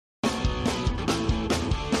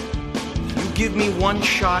give me one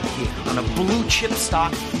shot here on a blue chip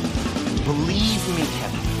stock, believe me,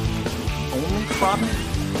 Kevin, the only problem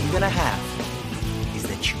you're gonna have is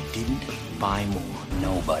that you didn't buy more.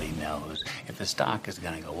 Nobody knows if the stock is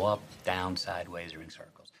going to go up, down, sideways, or in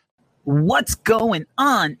circles. What's going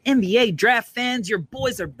on, NBA draft fans? Your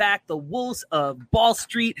boys are back, the Wolves of Ball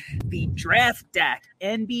Street, the Draft Deck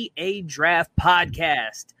NBA Draft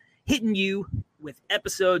Podcast, hitting you with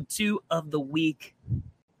episode 2 of the week.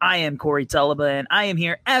 I am Corey Tulliba, and I am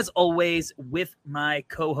here, as always, with my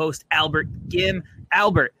co-host, Albert Gim.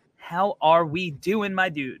 Albert, how are we doing, my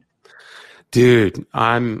dude? Dude,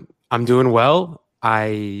 I'm doing well.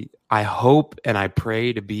 I hope and I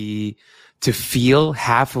pray to feel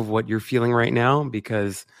half of what you're feeling right now,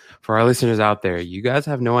 because for our listeners out there, you guys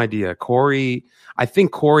have no idea. I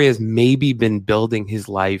think Corey has maybe been building his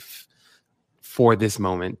life for this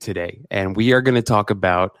moment today. And we are going to talk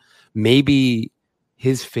about maybe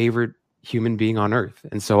his favorite human being on earth.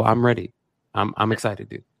 And so I'm ready. I'm excited,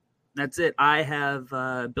 dude. That's it. I have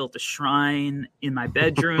built a shrine in my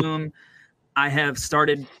bedroom. I have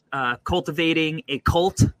started cultivating a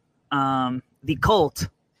cult, the cult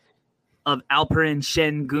of Alperen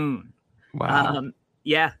Sengun. Wow.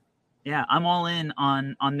 Yeah, I'm all in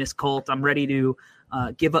on this cult. I'm ready to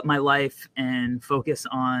give up my life and focus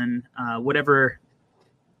on whatever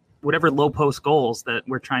low post goals that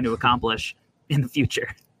we're trying to accomplish in the future.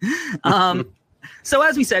 So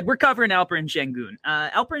as we said, we're covering Alperen Sengun.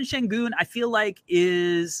 Alperen Sengun, I feel like,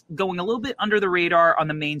 is going a little bit under the radar on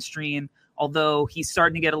the mainstream, although he's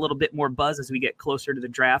starting to get a little bit more buzz as we get closer to the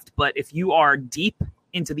draft. But if you are deep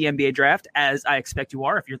into the NBA draft, as I expect you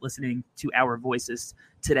are if you're listening to our voices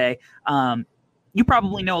today, you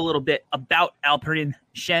probably know a little bit about Alperen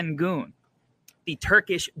Sengun, the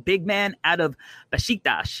Turkish big man out of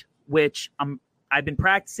Beşiktaş, which I've been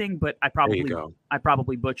practicing, but I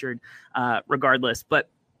probably butchered regardless. But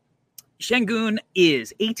Sengun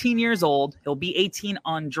is 18 years old. He'll be 18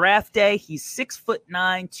 on draft day. He's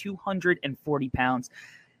 6'9", 240 pounds.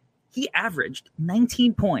 He averaged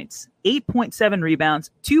 19 points, 8.7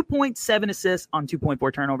 rebounds, 2.7 assists on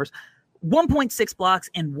 2.4 turnovers, 1.6 blocks,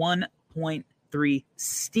 and 1.3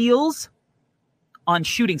 steals on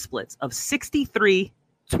shooting splits of 63,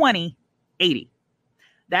 20, 80.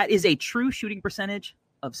 That is a true shooting percentage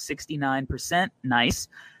of 69%. Nice.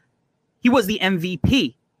 He was the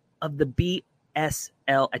MVP of the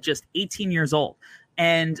BSL at just 18 years old.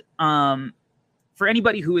 And for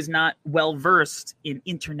anybody who is not well-versed in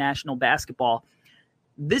international basketball,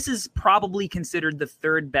 this is probably considered the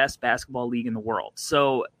third best basketball league in the world.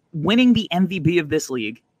 So winning the MVP of this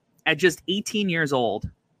league at just 18 years old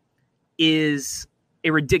is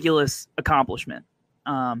a ridiculous accomplishment.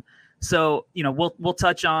 So, we'll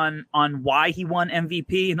touch on why he won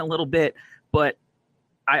MVP in a little bit, but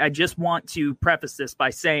I just want to preface this by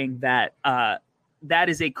saying that that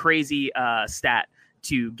is a crazy stat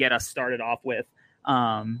to get us started off with,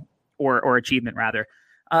 or achievement rather.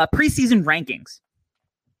 Preseason rankings.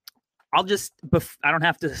 I don't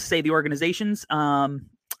have to say the organizations.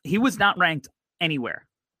 He was not ranked anywhere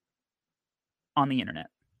on the internet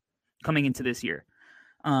coming into this year.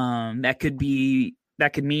 That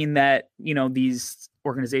could mean that, these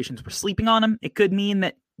organizations were sleeping on him. It could mean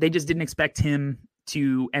that they just didn't expect him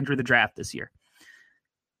to enter the draft this year.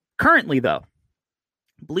 Currently, though,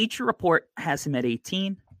 Bleacher Report has him at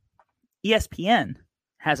 18. ESPN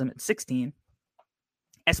has him at 16.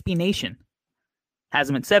 SB Nation has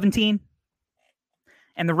him at 17.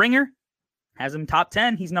 And The Ringer has him top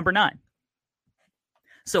 10. He's number 9.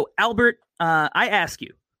 So, Albert, I ask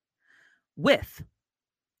you, with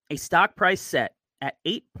a stock price set at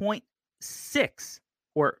 8.6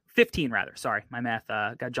 or 15 rather. Sorry, my math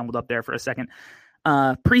got jumbled up there for a second.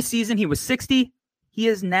 Preseason, he was 60. He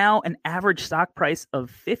is now an average stock price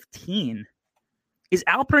of 15. Is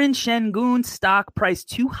Alperen Sengun's stock price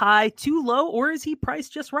too high, too low, or is he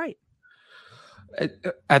priced just right?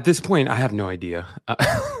 At this point, I have no idea.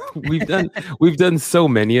 We've done so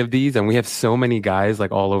many of these, and we have so many guys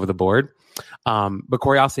like all over the board. But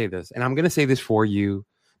Corey, I'll say this, and I'm going to say this for you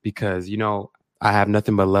because, I have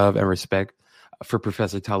nothing but love and respect for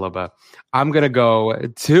Professor Tulliba. I'm going to go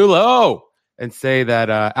too low and say that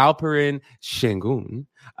Alperen Sengun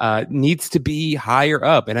needs to be higher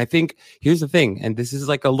up. And I think here's the thing, and this is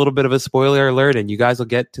like a little bit of a spoiler alert, and you guys will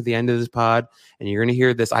get to the end of this pod, and you're going to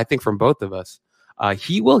hear this, I think, from both of us.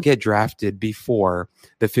 He will get drafted before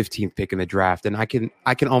the 15th pick in the draft, and I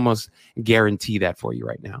can almost guarantee that for you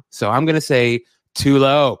right now. So I'm going to say too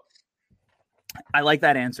low. I like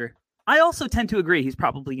that answer. I also tend to agree he's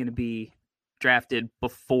probably going to be drafted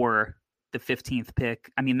before the 15th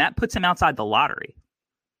pick. I mean, that puts him outside the lottery.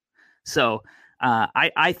 So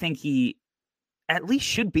I think he at least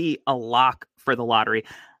should be a lock for the lottery.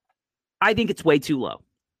 I think it's way too low.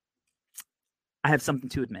 I have something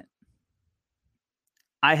to admit.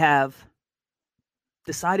 I have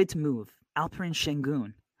decided to move Alperen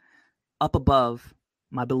Sengun up above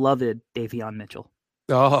my beloved Davion Mitchell.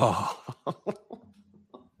 Oh,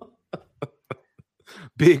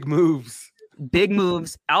 big moves. Big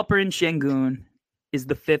moves. Alperen Sengun is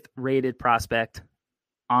the 5th rated prospect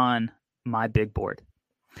on my big board.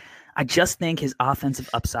 I just think his offensive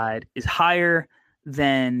upside is higher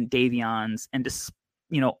than Davion's, and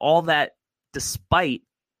all that despite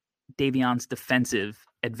Davion's defensive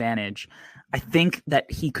advantage, I think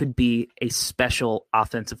that he could be a special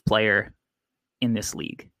offensive player in this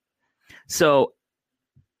league. So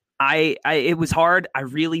it was hard. I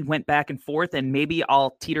really went back and forth, and maybe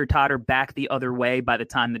I'll teeter-totter back the other way by the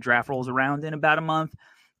time the draft rolls around in about a month.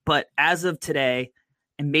 But as of today,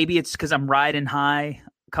 and maybe it's because I'm riding high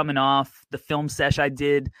coming off the film sesh I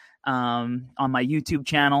did on my YouTube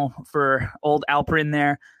channel for old Alperen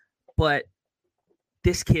there, but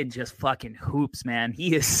this kid just fucking hoops, man.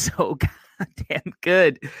 He is so goddamn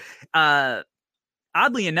good.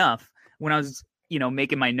 Oddly enough, when I was,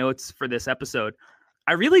 making my notes for this episode,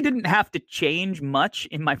 I really didn't have to change much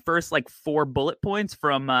in my first 4 bullet points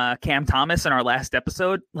from Cam Thomas in our last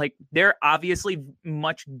episode. They're obviously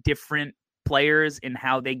much different players in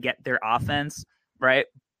how they get their offense, right?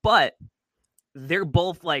 But they're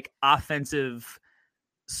both offensive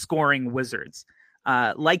scoring wizards.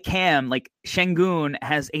 Like Cam, Sengun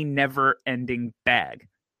has a never-ending bag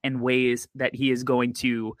and ways that he is going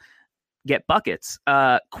to get buckets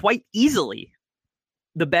quite easily.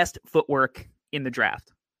 The best footwork in the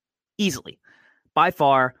draft. Easily. By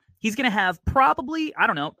far. He's going to have probably,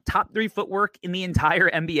 top 3 footwork in the entire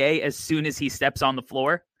NBA as soon as he steps on the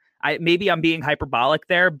floor. Maybe I'm being hyperbolic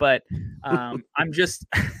there, but I'm just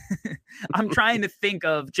I'm trying to think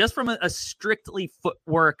of just from a strictly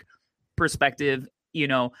footwork perspective,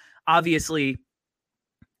 obviously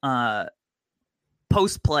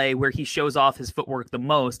post play where he shows off his footwork the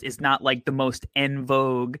most is not the most en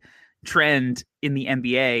vogue trend in the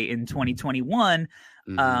NBA in 2021.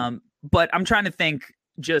 Mm-hmm. But I'm trying to think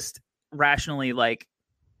just rationally,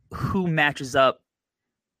 who matches up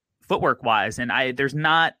footwork wise. And it's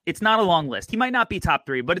not a long list. He might not be top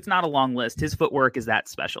 3, but it's not a long list. His footwork is that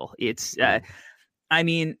special. It's,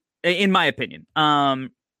 in my opinion,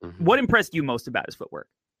 what impressed you most about his footwork?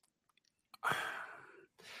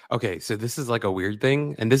 Okay. So this is a weird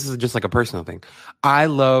thing. And this is just a personal thing. I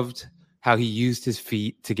loved how he used his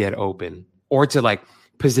feet to get open or to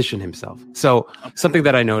position himself. So something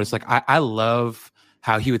that I noticed, I love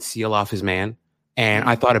how he would seal off his man. And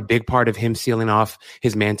I thought a big part of him sealing off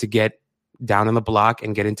his man to get down on the block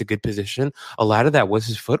and get into good position, a lot of that was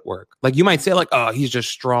his footwork. You might say oh, he's just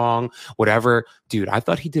strong, whatever. Dude, I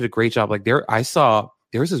thought he did a great job. There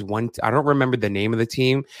was this one, I don't remember the name of the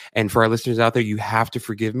team. And for our listeners out there, you have to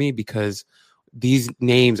forgive me because these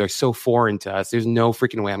names are so foreign to us. There's no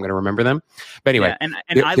freaking way I'm going to remember them. But anyway, yeah,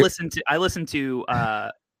 and I listen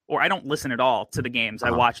to, or I don't listen at all to the games.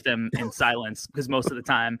 I watch them in silence because most of the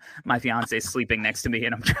time my fiance is sleeping next to me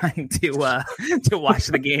and I'm trying to watch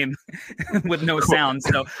the game with no sound.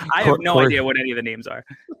 So I have no idea what any of the names are.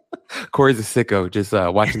 Corey's a sicko, just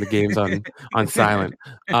watching the games on silent.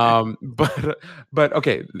 But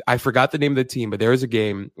okay, I forgot the name of the team, but there was a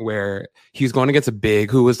game where he was going against a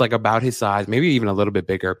big who was about his size, maybe even a little bit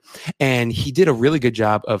bigger. And he did a really good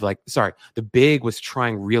job of the big was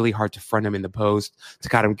trying really hard to front him in the post to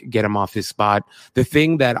kind of get him off his spot. The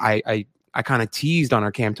thing that I kind of teased on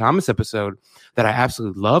our Cam Thomas episode that I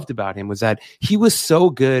absolutely loved about him was that he was so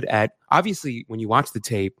good at, obviously, when you watch the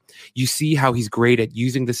tape, you see how he's great at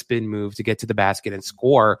using the spin move to get to the basket and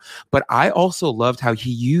score. But I also loved how he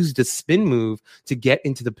used the spin move to get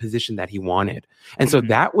into the position that he wanted. And so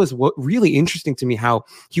that was what really interesting to me, how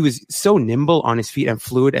he was so nimble on his feet and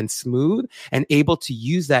fluid and smooth and able to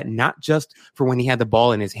use that not just for when he had the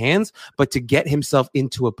ball in his hands, but to get himself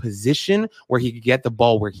into a position where he could get the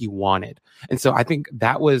ball where he wanted. And so I think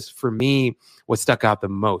that was, for me, what stuck out the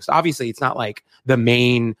most. Obviously, it's not the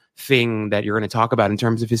main thing that you're going to talk about in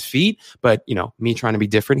terms of his feet, but me trying to be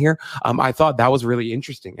different here. I thought that was really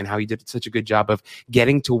interesting and how he did such a good job of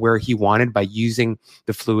getting to where he wanted by using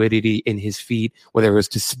the fluidity in his feet, whether it was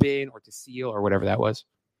to spin or to seal or whatever that was.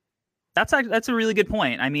 That's a really good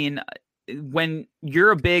point. I mean, when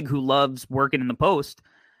you're a big who loves working in the post,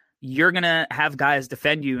 you're going to have guys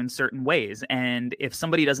defend you in certain ways. And if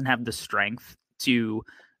somebody doesn't have the strength to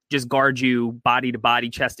just guard you body to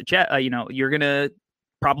body, chest to chest, you're going to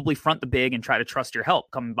probably front the big and try to trust your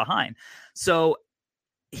help coming behind. So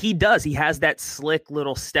he does. He has that slick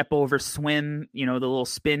little step over swim, the little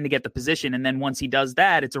spin to get the position. And then once he does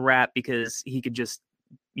that, it's a wrap because he could just,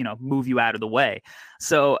 move you out of the way.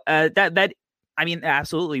 So that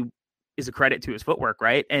absolutely is a credit to his footwork,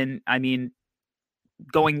 right? And I mean,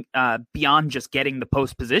 going beyond just getting the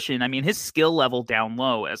post position, I mean, his skill level down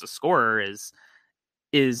low as a scorer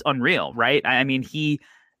is unreal, right? I mean, he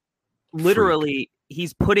literally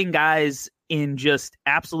he's putting guys in just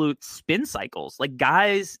absolute spin cycles. Like,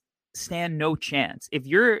 guys stand no chance. If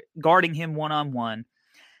you're guarding him one-on-one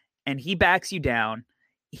and he backs you down,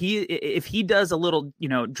 if he does a little,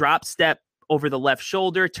 drop step over the left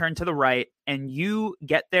shoulder, turn to the right, and you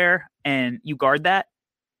get there and you guard that,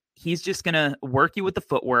 he's just going to work you with the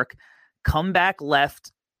footwork, come back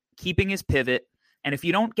left, keeping his pivot. And if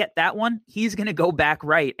you don't get that one, he's going to go back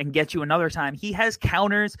right and get you another time. He has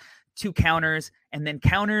counters to counters and then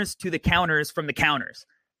counters to the counters from the counters.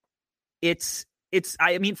 I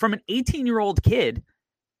mean, from an 18-year-old kid,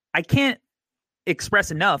 I can't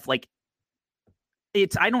express enough. Like,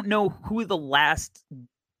 I don't know who the last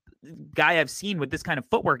guy I've seen with this kind of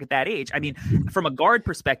footwork at that age. I mean, from a guard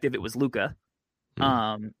perspective, it was Luka.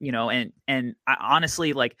 And I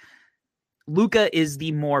honestly, like, Luka is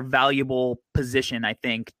the more valuable position, I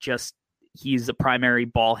think. Just he's a primary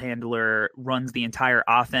ball handler, runs the entire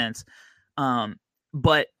offense. And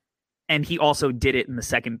he also did it in the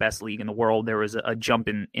second best league in the world. There was a jump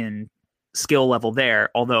in skill level there,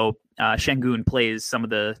 although Sengun plays some of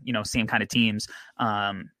the, same kind of teams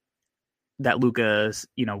that Luka's,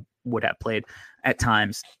 would have played at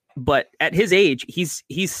times. But at his age,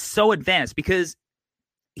 he's so advanced because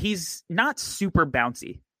he's not super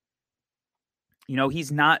bouncy.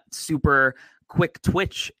 He's not super quick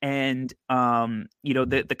twitch and,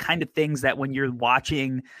 the kind of things that when you're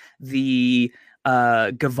watching the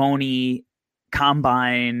Gavoni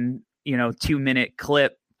combine, 2-minute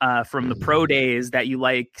clip from the pro days that you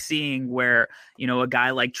like seeing where, a guy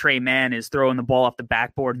like Trey Mann is throwing the ball off the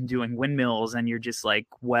backboard and doing windmills. And you're just like,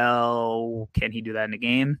 well, can he do that in a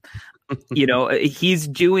game?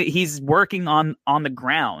 He's working on the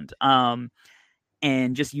ground.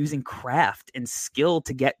 And just using craft and skill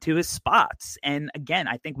to get to his spots. And again,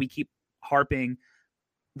 I think we keep harping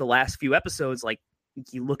the last few episodes, like,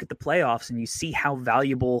 you look at the playoffs and you see how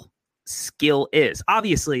valuable skill is.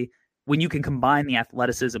 Obviously, when you can combine the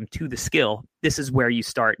athleticism to the skill, this is where you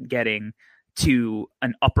start getting to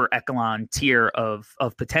an upper echelon tier of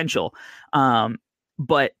potential.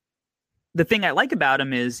 But the thing I like about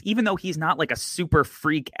him is, even though he's not like a super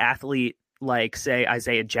freak athlete, like, say,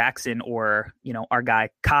 Isaiah Jackson or, our guy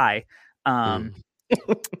Kai,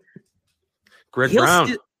 Greg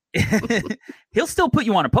Brown, he'll still put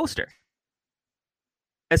you on a poster.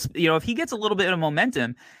 If he gets a little bit of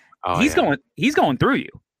momentum, he's going through you.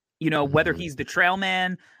 Whether he's the trail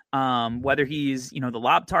man, whether he's the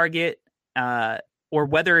lob target, or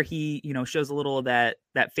whether he shows a little of that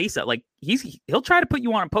face up. Like, he'll try to put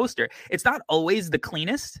you on a poster. It's not always the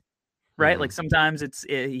cleanest. Right. Like, sometimes it's,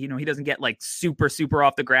 he doesn't get like super, super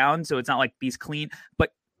off the ground. So it's not like he's clean,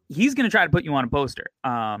 but he's going to try to put you on a poster.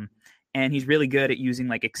 And he's really good at using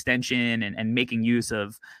like extension and making use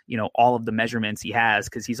of, all of the measurements he has.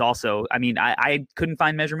 Cause he's also, I couldn't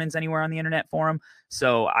find measurements anywhere on the internet for him.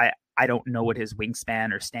 So I don't know what his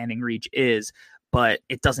wingspan or standing reach is, but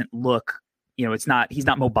it doesn't look, he's not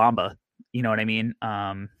Mo Bamba. You know what I mean?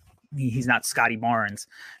 He's not Scotty Barnes.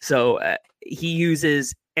 So he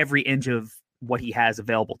uses every inch of what he has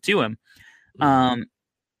available to him.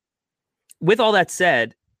 With all that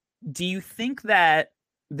said, do you think that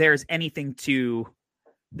there's anything to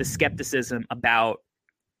the skepticism about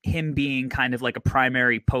him being kind of like a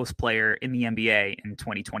primary post player in the NBA in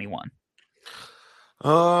 2021?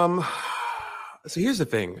 So here's the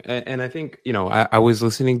thing. And I think, I was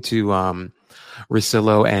listening to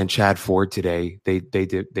Russillo and Chad Ford today. They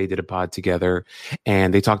did a pod together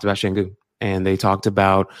and they talked about Sengun. And they talked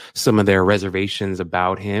about some of their reservations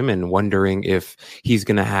about him and wondering if he's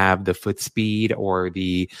going to have the foot speed or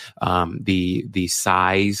the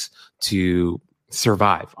size to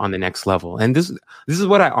survive on the next level. And this is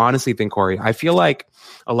what I honestly think, Corey. I feel like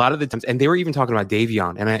a lot of the times, and they were even talking about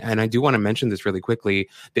Davion, and I do want to mention this really quickly.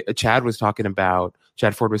 Chad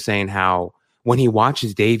Ford was saying how when he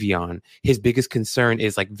watches Davion, his biggest concern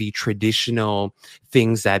is like the traditional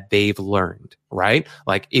things that they've learned, right?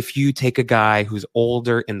 Like, if you take a guy who's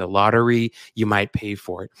older in the lottery, you might pay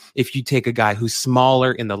for it. If you take a guy who's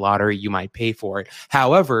smaller in the lottery, you might pay for it.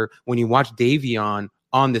 However, when you watch Davion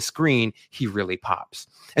on the screen, he really pops.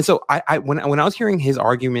 And so when I was hearing his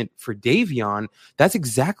argument for Davion, that's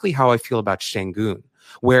exactly how I feel about Sengun.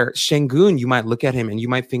 Where Sengun, you might look at him and you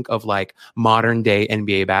might think of like modern day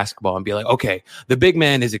NBA basketball and be like, okay, the big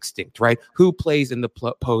man is extinct, right? Who plays in the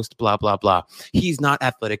post, blah, blah, blah. He's not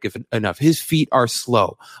athletic enough. His feet are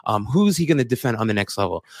slow. Who's he going to defend on the next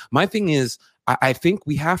level? My thing is, I think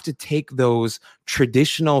we have to take those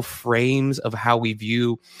traditional frames of how we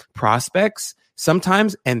view prospects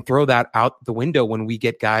sometimes and throw that out the window when we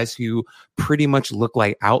get guys who pretty much look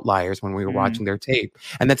like outliers when we were watching their tape.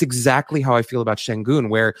 And that's exactly how I feel about Sengun,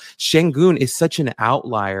 where Sengun is such an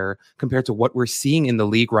outlier compared to what we're seeing in the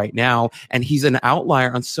league right now. And he's an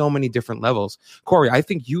outlier on so many different levels. Corey, I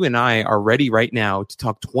think you and I are ready right now to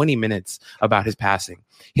talk 20 minutes about his passing.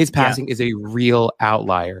 His passing is a real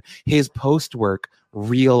outlier. His post work,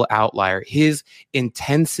 real outlier. His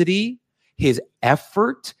intensity, his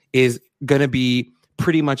effort is going to be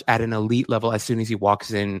pretty much at an elite level as soon as he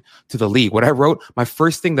walks in to the league. What I wrote, my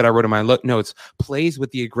first thing that I wrote in my notes, plays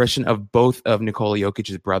with the aggression of both of Nikola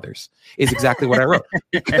Jokic's brothers, is exactly what I wrote.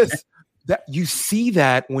 Because that you see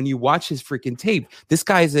that when you watch his freaking tape. This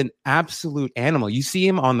guy is an absolute animal. You see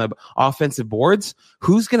him on the offensive boards.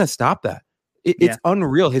 Who's going to stop that? It's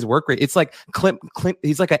unreal, his work rate. It's like Clint.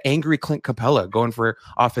 He's like an angry Clint Capella going for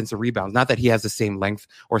offensive rebounds. Not that he has the same length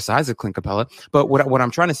or size of Clint Capella, but what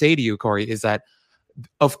I'm trying to say to you, Corey, is that,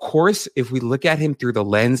 of course, if we look at him through the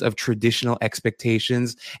lens of traditional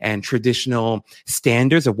expectations and traditional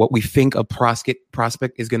standards of what we think a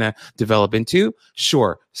prospect is going to develop into,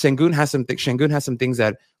 sure, Sengun has some things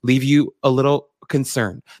that leave you a little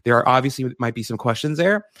concerned. There are obviously might be some questions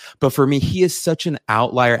there, but for me, he is such an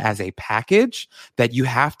outlier as a package that you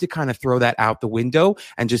have to kind of throw that out the window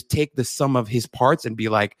and just take the sum of his parts and be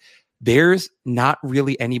like, there's not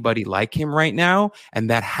really anybody like him right now, and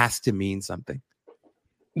that has to mean something.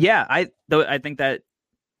 Yeah, I think that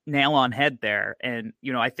nail on head there. And,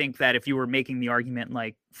 I think that if you were making the argument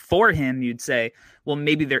like for him, you'd say, well,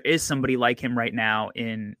 maybe there is somebody like him right now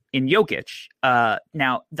in Jokic.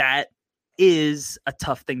 Now that is a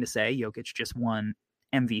tough thing to say. Jokic just won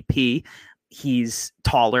MVP. He's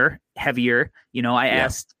taller, heavier. I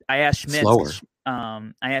asked Schmitz, slower.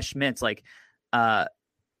 I asked Schmitz, like,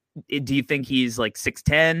 do you think he's like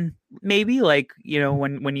 6'10", maybe? Like,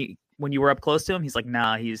 when you were up close to him, he's like,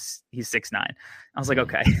 nah, he's 6'9". I was like,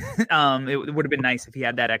 okay. It would have been nice if he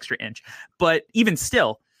had that extra inch. But even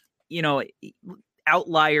still,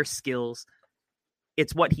 outlier skills,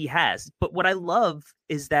 it's what he has. But what I love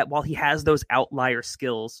is that while he has those outlier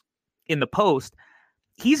skills in the post,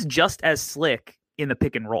 he's just as slick in the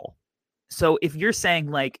pick and roll. So if you're saying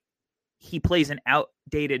like he plays an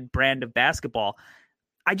outdated brand of basketball,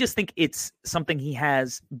 I just think it's something he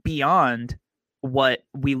has beyond what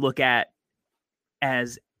we look at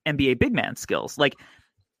as NBA big man skills. Like,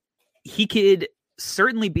 he could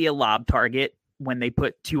certainly be a lob target when they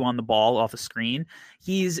put two on the ball off a screen.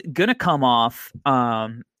 He's going to come off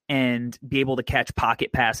and be able to catch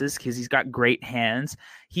pocket passes because he's got great hands.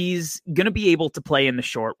 He's going to be able to play in the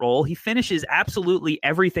short roll. He finishes absolutely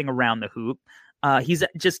everything around the hoop. He's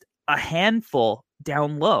just a handful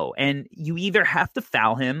down low, and you either have to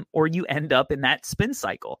foul him or you end up in that spin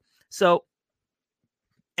cycle. So,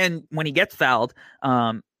 and when he gets fouled,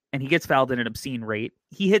 and he gets fouled at an obscene rate,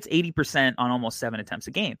 he hits 80% on almost 7 attempts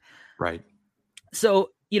a game. Right.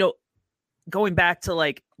 So, going back to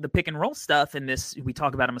like the pick and roll stuff, and this, we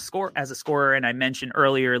talk about him as a scorer. And I mentioned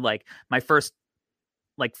earlier, like my first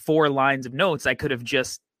like 4 lines of notes, I could have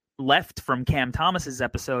just left from Cam Thomas's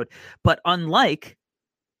episode, but unlike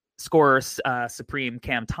scorer supreme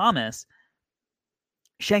Cam Thomas,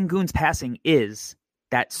 Sengun's passing is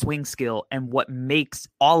that swing skill and what makes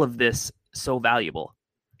all of this so valuable,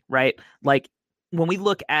 right? Like, when we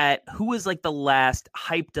look at who was like the last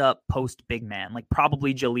hyped up post big man, like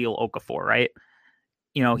probably Jahlil Okafor, right?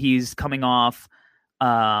 He's coming off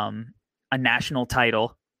a national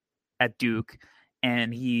title at Duke,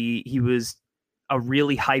 and he was a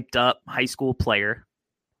really hyped up high school player.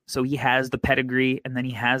 So he has the pedigree, and then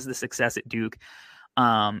he has the success at Duke.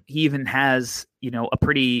 He even has, a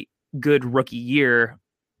pretty good rookie year,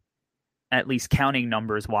 at least counting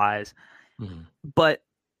numbers wise. Mm-hmm. But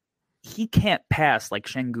he can't pass like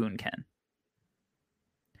Sengun can.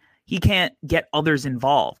 He can't get others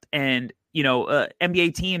involved. And,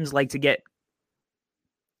 NBA teams like to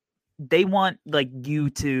they want like you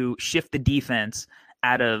to shift the defense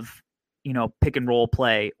out of, pick and roll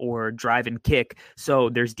play or drive and kick. So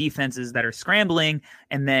there's defenses that are scrambling,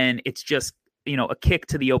 and then it's just, a kick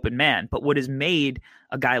to the open man. But what has made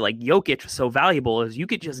a guy like Jokic so valuable is you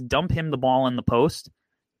could just dump him the ball in the post,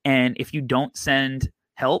 and if you don't send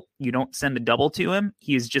help, you don't send the double to him,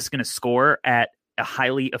 he is just going to score at a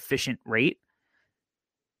highly efficient rate.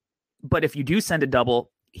 But if you do send a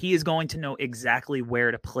double, he is going to know exactly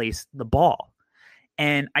where to place the ball.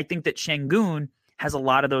 And I think that Sengun has a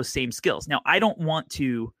lot of those same skills. Now, I don't want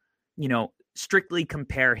to, strictly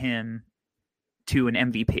compare him to an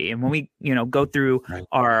MVP. And when we, go through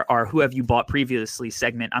our Who Have You Bought Previously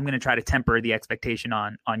segment, I'm going to try to temper the expectation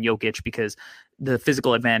on Jokic, because the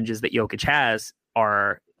physical advantages that Jokic has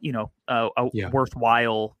are, a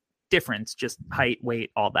worthwhile difference, just height,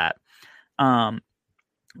 weight, all that.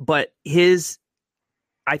 But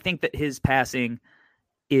I think that his passing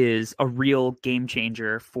is a real game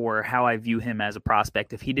changer for how I view him as a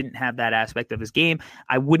prospect. If he didn't have that aspect of his game,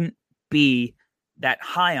 I wouldn't be that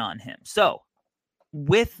high on him. So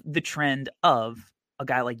with the trend of a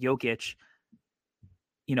guy like Jokic,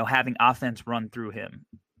 having offense run through him,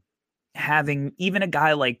 having even a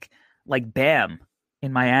guy like Bam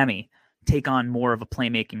in Miami take on more of a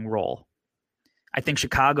playmaking role, I think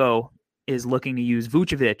Chicago is looking to use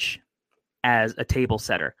Vucevic as a table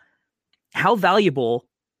setter. How valuable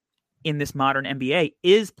in this modern NBA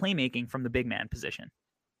is playmaking from the big man position?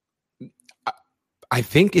 I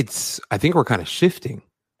think we're kind of shifting,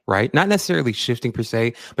 right? Not necessarily shifting per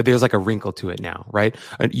se, but there's like a wrinkle to it now, right?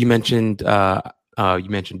 You mentioned Bam,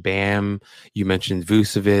 you mentioned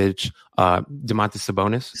Vucevic, Domantas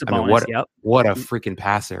Sabonis. I mean, what a freaking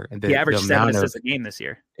passer! And he averaged 7 assists a game this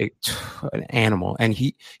year. An animal, and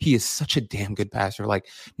he is such a damn good passer. Like,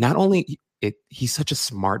 not only he's such a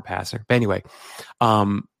smart passer. But anyway,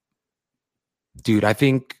 dude, I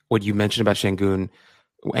think what you mentioned about Sengun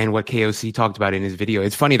and what KOC talked about in his video,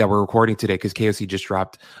 it's funny that we're recording today because KOC just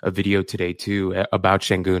dropped a video today too about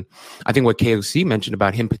Sengun. I think what KOC mentioned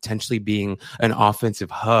about him potentially being an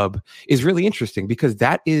offensive hub is really interesting, because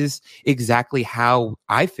that is exactly how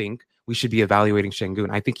I think we should be evaluating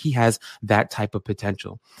Sengun. I think he has that type of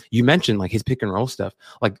potential. You mentioned like his pick and roll stuff,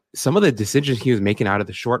 like some of the decisions he was making out of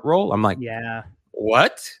the short roll. I'm like,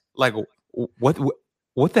 what? Like,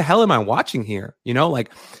 what the hell am I watching here?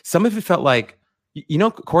 Like some of it felt like,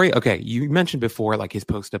 Corey, okay, you mentioned before, like his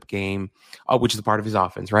post-up game, which is a part of his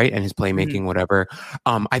offense, right? And his playmaking, whatever.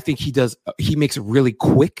 I think he makes really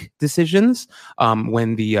quick decisions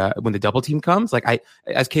when the double team comes. Like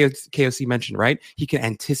as KOC mentioned, right? He can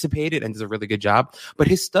anticipate it and does a really good job. But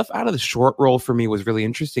his stuff out of the short roll for me was really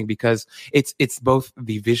interesting, because it's both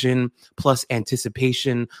the vision plus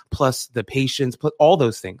anticipation plus the patience plus all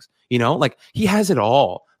those things. Like he has it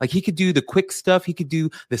all. Like he could do the quick stuff. He could do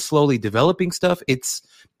the slowly developing stuff. It's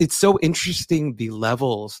so interesting, the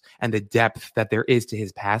levels and the depth that there is to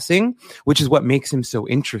his passing, which is what makes him so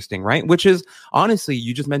interesting, right? Which is, honestly,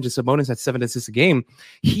 you just mentioned Sabonis at 7 assists a game.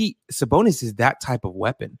 Sabonis is that type of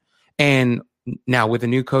weapon. And now with a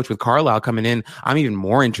new coach, with Carlisle coming in, I'm even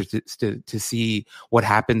more interested to see what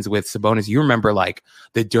happens with Sabonis. You remember like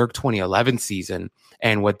the Dirk 2011 season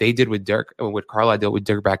and what they did with Dirk, what Carlisle did with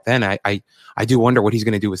Dirk back then. I do wonder what he's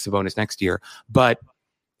going to do with Sabonis next year. But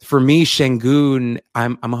for me, Sengun,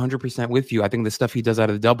 I'm 100% with you. I think the stuff he does out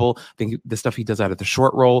of the double, I think the stuff he does out of the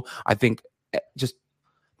short roll, I think just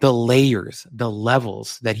the layers, the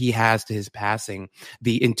levels that he has to his passing,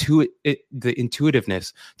 the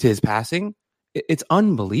intuitiveness to his passing, it's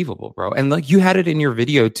unbelievable, bro. And like you had it in your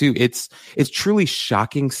video too. It's truly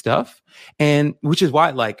shocking stuff. And which is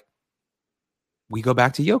why, like, we go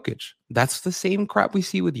back to Jokic. That's the same crap we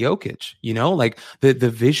see with Jokic, like the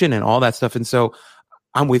vision and all that stuff. And so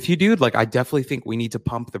I'm with you, dude. Like, I definitely think we need to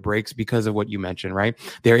pump the brakes because of what you mentioned, right?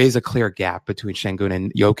 There is a clear gap between Sengun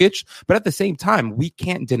and Jokic, but at the same time, we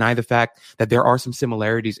can't deny the fact that there are some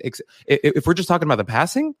similarities. If we're just talking about the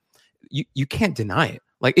passing, you can't deny it.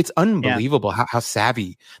 Like, it's unbelievable how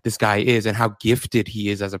savvy this guy is and how gifted he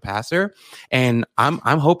is as a passer. And I'm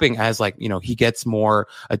hoping as he gets more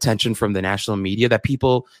attention from the national media that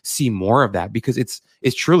people see more of that, because it's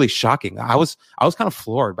truly shocking. I was kind of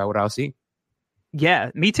floored by what I was seeing.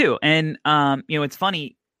 Yeah, me too. And it's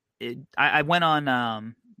funny. I went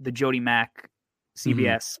on the Jody Mack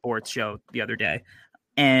CBS Sports show the other day,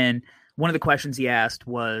 and one of the questions he asked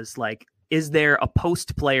was like, "Is there a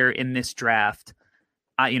post player in this draft?"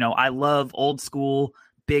 I love old school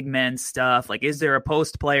big men stuff. Like, is there a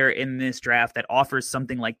post player in this draft that offers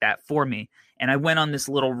something like that for me? And I went on this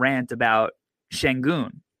little rant about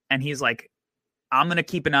Sengun, and he's like, "I'm gonna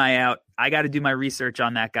keep an eye out. I got to do my research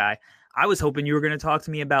on that guy." I was hoping you were going to talk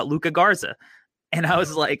to me about Luka Garza. And I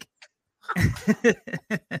was like,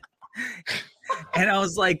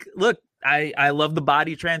 look, I love the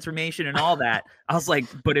body transformation and all that. I was like,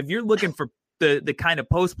 but if you're looking for the kind of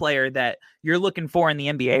post player that you're looking for in the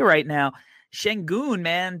NBA right now, Sengun,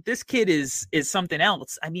 man, this kid is something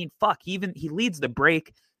else. I mean, fuck, he leads the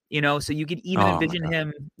break. So you could even envision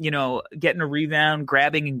him, getting a rebound,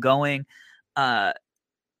 grabbing and going. The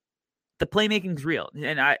playmaking's real.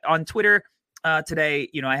 And on Twitter today,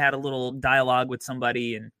 I had a little dialogue with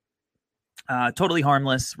somebody, and totally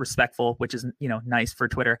harmless, respectful, which is, nice for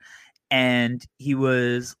Twitter. And he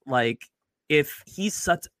was like, if he's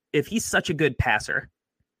such a good passer,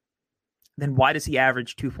 then why does he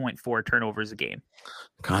average 2.4 turnovers a game?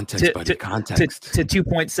 Context, buddy. Context. To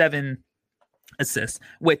 2.7 assists,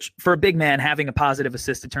 which for a big man, having a positive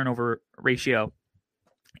assist to turnover ratio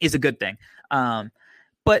is a good thing.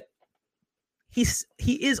 But he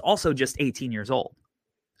is also just 18 years old.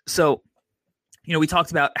 So, we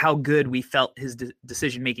talked about how good we felt his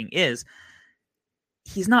decision making is.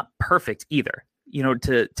 He's not perfect either.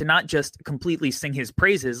 To not just completely sing his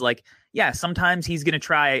praises. Like, yeah, sometimes he's going to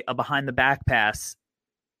try a behind the back pass,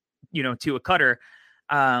 to a cutter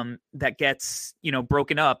that gets,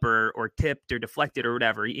 broken up or tipped or deflected or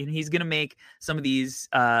whatever. And he's going to make some of these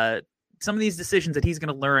decisions that he's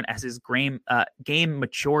going to learn as his game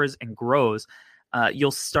matures and grows.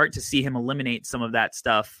 You'll start to see him eliminate some of that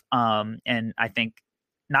stuff. And I think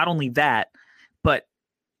not only that, but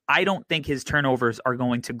I don't think his turnovers are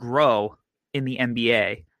going to grow in the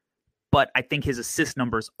NBA, but I think his assist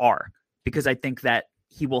numbers are, because I think that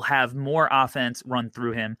he will have more offense run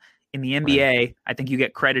through him. In the NBA, right. I think you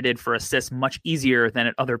get credited for assists much easier than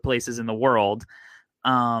at other places in the world.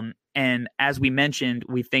 And as we mentioned,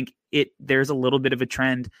 we think there's a little bit of a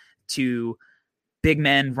trend to big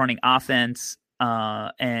men running offense,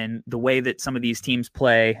 and the way that some of these teams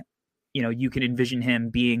play, you can envision him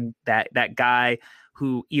being that guy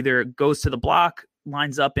who either goes to the block,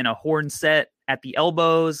 lines up in a horn set at the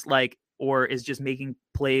elbows, or is just making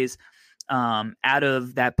plays out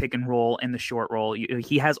of that pick and roll and the short roll.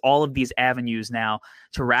 He has all of these avenues now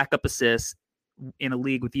to rack up assists in a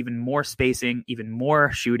league with even more spacing, even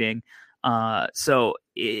more shooting. So,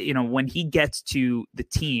 when he gets to the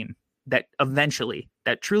team that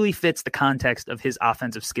truly fits the context of his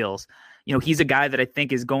offensive skills, he's a guy that I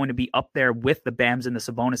think is going to be up there with the Bams and the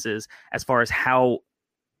Sabonis's as far as how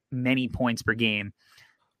many points per game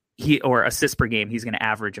or assists per game he's going to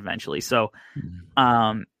average eventually. So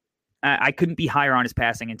I couldn't be higher on his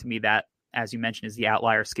passing. And to me, that, as you mentioned, is the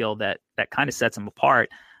outlier skill that kind of sets him apart.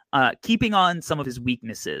 Keeping on some of his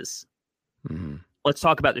weaknesses, let's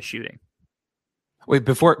talk about the shooting. Wait,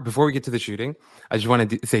 before we get to the shooting, I just want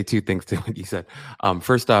to say two things to what you said.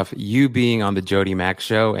 First off, you being on the Jody Mack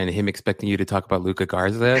show and him expecting you to talk about Luka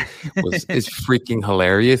Garza is freaking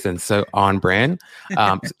hilarious and so on brand.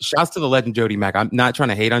 Shouts to the legend Jody Mack. I'm not trying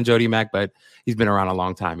to hate on Jody Mack, but he's been around a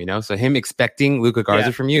long time, So him expecting Luka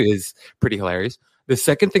Garza from you is pretty hilarious. The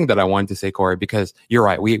second thing that I wanted to say, Corey, because you're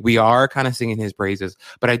right, we are kind of singing his praises.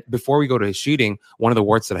 But before we go to his shooting, one of the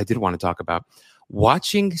warts that I did want to talk about,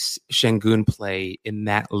 watching Sengun play in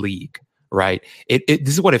that league, right? This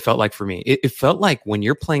is what it felt like for me. It felt like when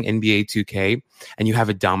you're playing NBA 2K and you have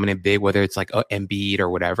a dominant big, whether it's like Embiid or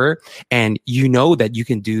whatever, and that you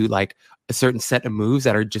can do like a certain set of moves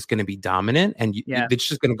that are just going to be dominant, and it's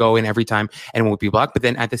just going to go in every time and won't be blocked. But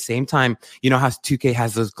then at the same time, how 2K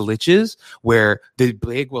has those glitches where the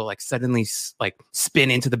big will like suddenly like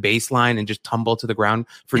spin into the baseline and just tumble to the ground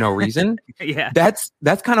for no reason. That's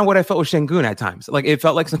kind of what I felt with Sengun at times. Like it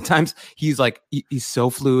felt like sometimes he's so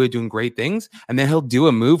fluid, doing great things, and then he'll do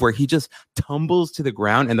a move where he just tumbles to the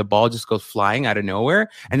ground and the ball just goes flying out of nowhere,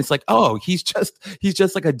 and it's like, oh, he's just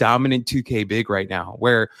like a dominant 2K big right now,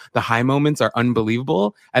 where the high moments are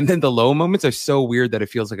unbelievable, and then the low moments are so weird that it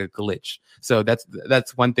feels like a glitch. So that's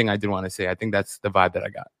one thing I did want to say. I think that's the vibe that I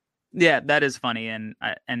got. Yeah, that is funny and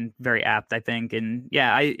very apt, I think. And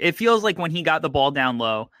it feels like when he got the ball down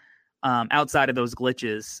low, outside of those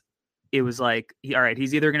glitches, it was like, all right,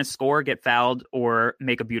 he's either going to score, get fouled, or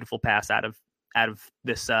make a beautiful pass out of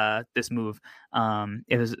this move.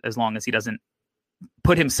 As long as he doesn't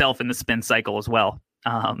put himself in the spin cycle as well.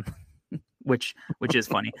 Which is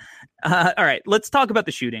funny. All right, let's talk about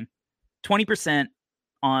the shooting. 20%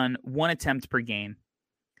 on one attempt per game.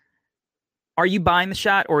 Are you buying the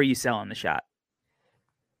shot or are you selling the shot?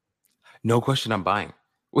 No question, I'm buying.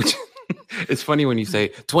 Which it's funny when you say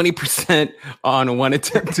 20% on one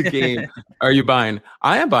attempt a game. Are you buying?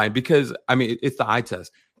 I am buying because, it's the eye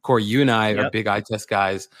test. Corey, you and I are big eye test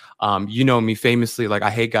guys. You know me famously, like I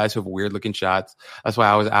hate guys who have weird looking shots. That's why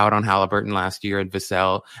I was out on Haliburton last year at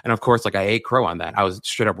Vassell. And of course, like I ate crow on that. I was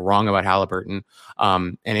straight up wrong about Haliburton.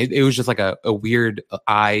 And it was just like a weird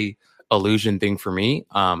eye illusion thing for me.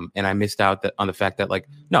 And I missed out on the fact that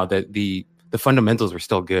the fundamentals were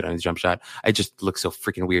still good on his jump shot. It just looked so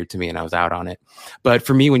freaking weird to me, and I was out on it. But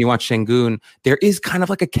for me, when you watch Sengun, there is kind of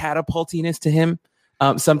like a catapultiness to him.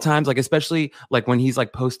 Sometimes, like especially like when he's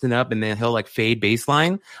like posting up and then he'll like fade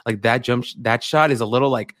baseline, like that shot is a little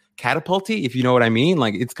like catapulty, if you know what I mean.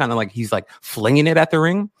 Like it's kind of like he's like flinging it at the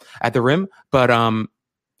rim. But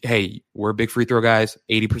hey, we're big free throw guys.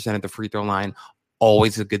 80% at the free throw line,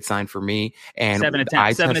 always a good sign for me. And seven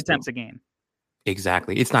attempts a game.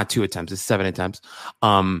 Exactly. It's not 2 attempts. It's 7 attempts.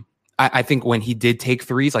 I think when he did take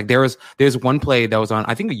threes, like there's one play that was on,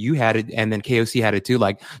 I think you had it and then KOC had it too.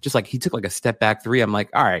 Like, just like he took like a step back three. I'm like,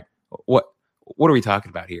 all right, what are we talking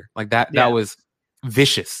about here? Like that was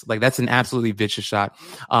vicious. Like that's an absolutely vicious shot.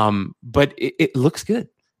 But it looks good.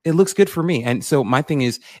 It looks good for me. And so my thing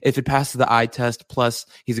is, if it passes the eye test, plus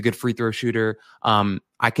he's a good free throw shooter,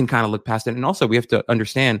 I can kind of look past it. And also we have to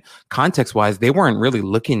understand context wise, they weren't really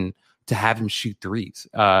looking to have him shoot threes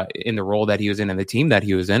in the role that he was in and the team that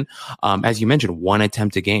he was in. As you mentioned, 1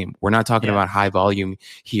 attempt a game. We're not talking about high volume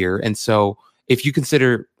here. And so if you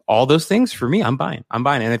consider all those things, for me, I'm buying. And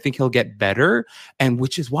I think he'll get better. And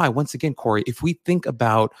which is why, once again, Corey, if we think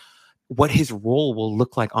about what his role will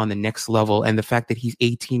look like on the next level and the fact that he's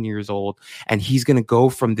 18 years old and he's going to go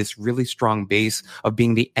from this really strong base of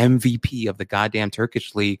being the MVP of the goddamn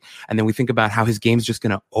Turkish league. And then we think about how his game's just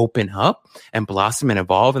going to open up and blossom and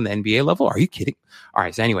evolve in the NBA level. Are you kidding? All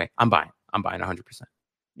right. So anyway, I'm buying 100%.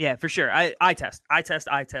 Yeah, for sure. I test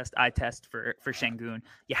for Sengun.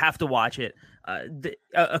 You have to watch it.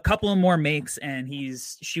 A couple of more makes and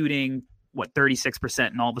he's shooting 36%.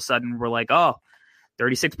 And all of a sudden we're like, oh,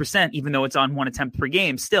 36%, even though it's on 1 attempt per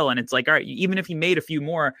game still. And it's like, all right, even if he made a few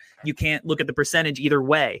more, you can't look at the percentage either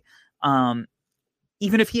way. Even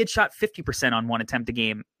if he had shot 50% on 1 attempt a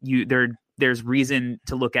game, there's reason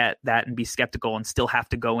to look at that and be skeptical and still have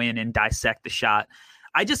to go in and dissect the shot.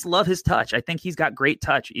 I just love his touch. I think he's got great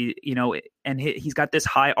touch, and he's got this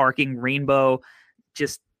high arcing rainbow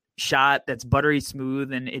just shot that's buttery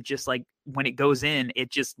smooth. And it just like when it goes in, it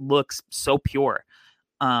just looks so pure.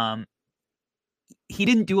 He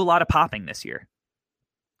didn't do a lot of popping this year.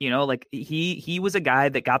 Like he was a guy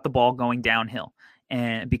that got the ball going downhill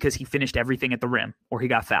and because he finished everything at the rim or he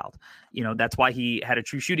got fouled. That's why he had a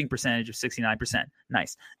true shooting percentage of 69%.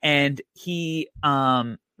 Nice. And he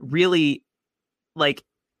really like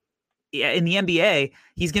in the NBA,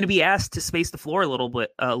 he's going to be asked to space the floor a little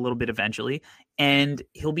bit eventually. And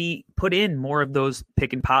he'll be put in more of those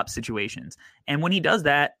pick and pop situations. And when he does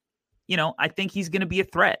that, I think he's going to be a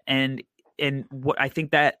threat. And what I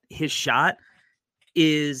think that his shot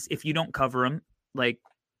is, if you don't cover him, like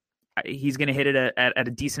he's going to hit it at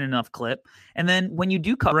a decent enough clip. And then when you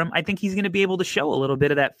do cover him, I think he's going to be able to show a little bit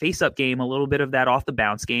of that face up game, a little bit of that off the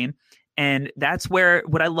bounce game. And that's where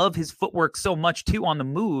what I love his footwork so much too on the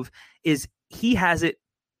move is he has it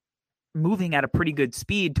moving at a pretty good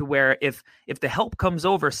speed to where if the help comes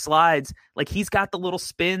over, slides, like he's got the little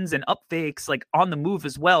spins and up fakes like on the move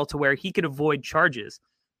as well to where he could avoid charges.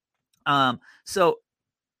 So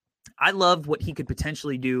I love what he could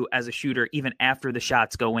potentially do as a shooter, even after the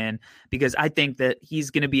shots go in, because I think that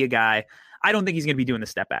he's going to be a guy. I don't think he's going to be doing the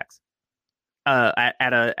step backs, at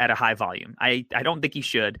a high volume. I don't think he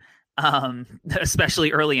should,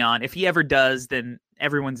 especially early on. If he ever does, then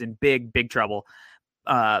everyone's in big trouble.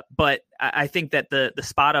 But I think that the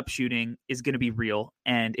spot up shooting is going to be real.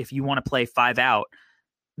 And if you want to play 5 out,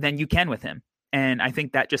 then you can with him. And I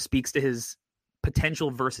think that just speaks to his potential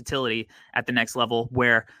versatility at the next level,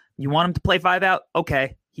 where you want him to play 5 out.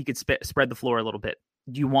 Okay. He could spread the floor a little bit.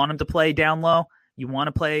 Do you want him to play down low? You want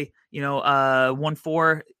to play,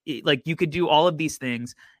 1-4, like you could do all of these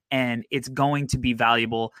things and it's going to be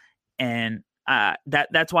valuable. And,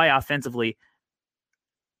 that's why offensively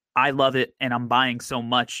I love it. And I'm buying so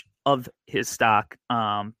much of his stock.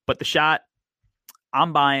 But the shot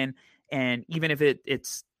I'm buying, and even if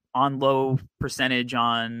it's on low percentage,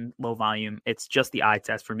 on low volume, it's just the eye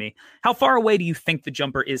test for me. How far away do you think the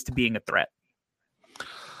jumper is to being a threat?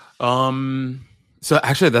 So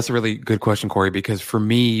actually that's a really good question, Corey, because for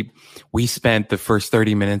me, we spent the first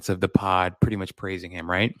 30 minutes of the pod pretty much praising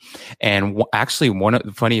him, right? And actually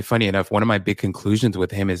funny enough, one of my big conclusions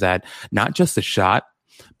with him is that not just the shot,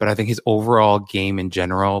 but I think his overall game in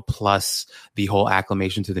general, plus the whole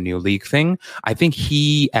acclimation to the new league thing, I think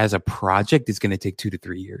he as a project is going to take 2 to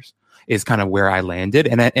 3 years is kind of where I landed.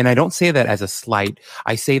 And I don't say that as a slight.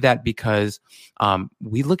 I say that because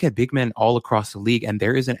we look at big men all across the league and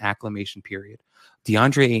there is an acclimation period.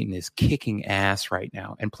 DeAndre Ayton is kicking ass right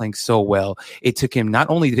now and playing so well. It took him, not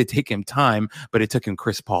only did it take him time, but it took him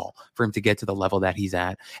Chris Paul for him to get to the level that he's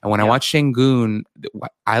at. And when I watch Sengun,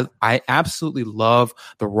 I absolutely love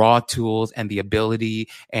the raw tools and the ability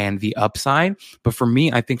and the upside. But for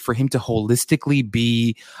me, I think for him to holistically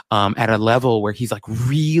be at a level where he's like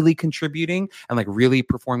really contributing and like really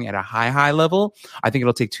performing at a high level, I think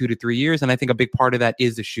it'll take 2 to 3 years. And I think a big part of that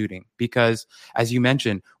is the shooting, because as you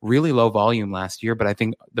mentioned, really low volume last year, but I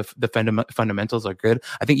think the fundamentals are good.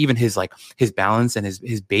 I think even his balance and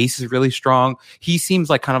his base is really strong. He seems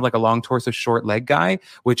like kind of like a long torso, short leg guy,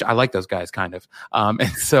 which I like those guys kind of. And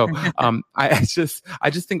so I just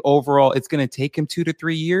think overall it's going to take him 2 to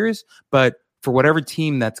 3 years, but for whatever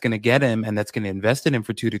team that's going to get him and that's going to invest in him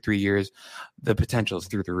for 2 to 3 years, the potential is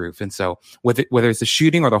through the roof. And so whether it's the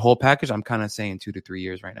shooting or the whole package, I'm kind of saying 2 to 3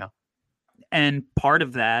 years right now. And part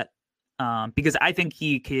of that, because I think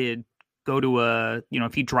he could go to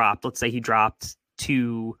if he dropped, let's say he dropped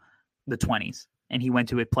to the 20s and he went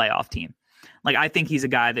to a playoff team. Like, I think he's a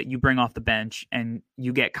guy that you bring off the bench and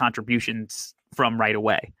you get contributions from right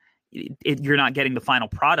away. You're not getting the final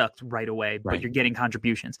product right away, but you're getting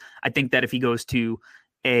contributions. I think that if he goes to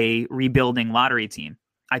a rebuilding lottery team,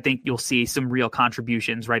 I think you'll see some real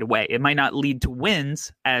contributions right away. It might not lead to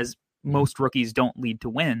wins, as most rookies don't lead to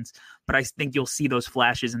wins, but I think you'll see those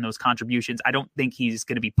flashes and those contributions. I don't think he's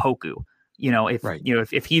going to be Poku.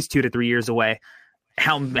 If he's 2 to 3 years away,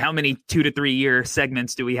 how many 2 to 3 year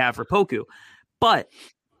segments do we have for Poku? But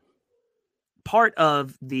part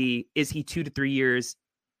of is he 2 to 3 years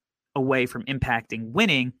away from impacting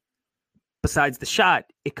winning? Besides the shot,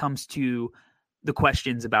 it comes to the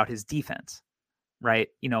questions about his defense. Right.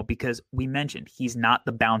 Because we mentioned he's not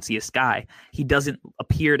the bounciest guy. He doesn't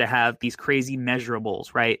appear to have these crazy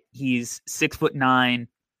measurables. Right. He's 6'9",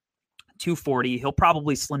 240. He'll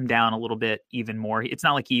probably slim down a little bit even more. It's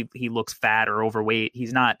not like he looks fat or overweight.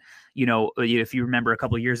 He's not, if you remember a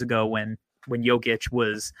couple of years ago when Jokic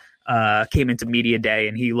was came into media day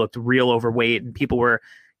and he looked real overweight and people were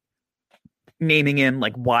naming him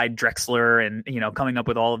like Wide Drexler and, coming up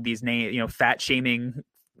with all of these names, fat shaming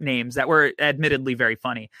names that were admittedly very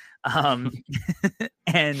funny. And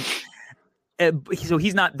so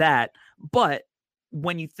he's not that, but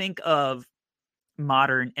when you think of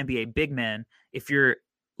modern NBA big men, if you're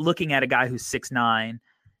looking at a guy who's 6'9"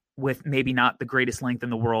 with maybe not the greatest length in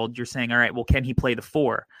the world, you're saying, all right, well, can he play the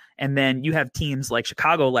 4? And then you have teams like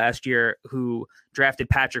Chicago last year who drafted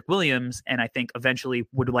Patrick Williams and I think eventually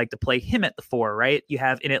would like to play him at the 4, right? You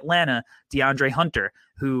have in Atlanta, DeAndre Hunter,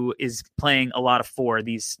 who is playing a lot of 4,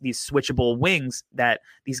 these switchable wings that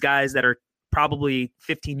these guys that are probably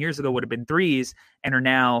 15 years ago would have been 3s and are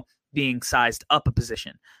now being sized up a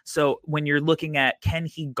position. So when you're looking at, can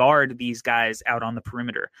he guard these guys out on the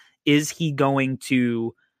perimeter? Is he going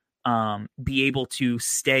to be able to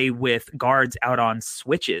stay with guards out on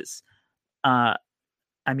switches?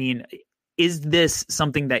 Is this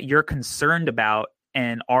something that you're concerned about?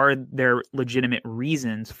 And are there legitimate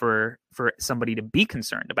reasons for somebody to be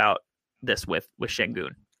concerned about this with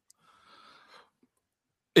Sengun?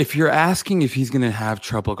 If you're asking if he's going to have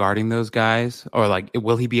trouble guarding those guys, or like,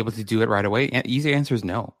 will he be able to do it right away? Easy answer is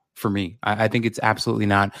no for me. I think it's absolutely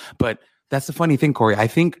not. But that's the funny thing, Corey. I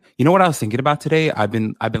think, what I was thinking about today? I've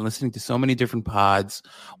been listening to so many different pods,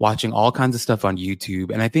 watching all kinds of stuff on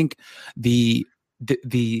YouTube. And I think there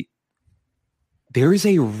is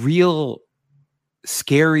a real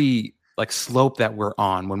scary like slope that we're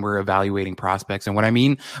on when we're evaluating prospects. And what I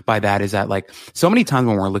mean by that is that like so many times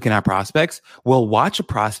when we're looking at prospects, we'll watch a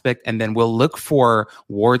prospect and then we'll look for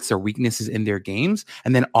warts or weaknesses in their games.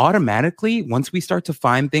 And then automatically, once we start to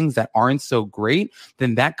find things that aren't so great,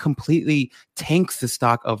 then that completely tanks the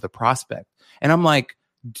stock of the prospect. And I'm like,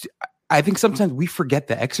 I think sometimes we forget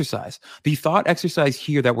the exercise. The thought exercise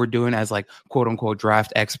here that we're doing as like quote unquote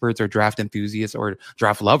draft experts or draft enthusiasts or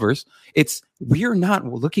draft lovers, we're not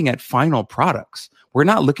looking at final products. We're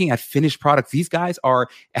not looking at finished products. These guys are,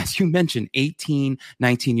 as you mentioned, 18,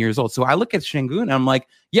 19 years old. So I look at Sengun and I'm like,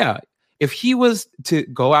 yeah, if he was to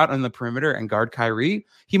go out on the perimeter and guard Kyrie,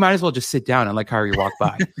 he might as well just sit down and let Kyrie walk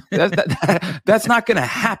by. That's not going to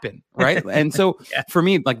happen, right? And so for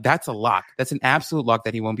me, like that's a lock. That's an absolute lock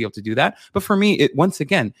that he won't be able to do that. But for me, once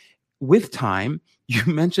again, with time, you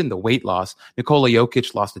mentioned the weight loss. Nikola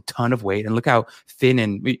Jokic lost a ton of weight, and look how thin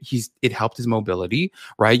and it helped his mobility,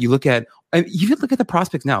 right? You look at the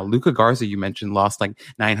prospects now. Luka Garza, you mentioned, lost like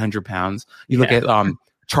 900 pounds. You look at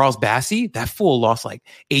Charles Bassey, that fool lost like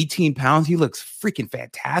 18 pounds. He looks freaking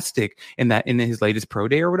fantastic in his latest pro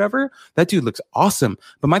day or whatever. That dude looks awesome.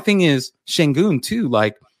 But my thing is Sengun too.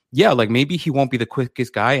 Like yeah, like maybe he won't be the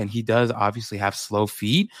quickest guy, and he does obviously have slow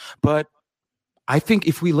feet, but I think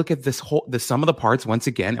if we look at the sum of the parts once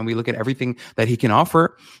again, and we look at everything that he can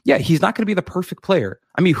offer, yeah, he's not going to be the perfect player.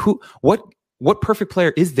 I mean, what perfect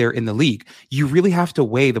player is there in the league? You really have to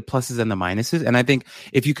weigh the pluses and the minuses. And I think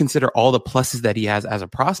if you consider all the pluses that he has as a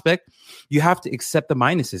prospect, you have to accept the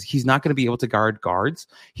minuses. He's not going to be able to guard guards.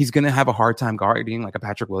 He's going to have a hard time guarding like a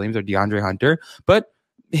Patrick Williams or DeAndre Hunter. But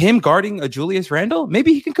him guarding a Julius Randle,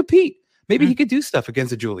 maybe he can compete. Maybe he could do stuff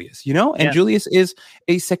against a Julius, you know? And Yeah. Julius is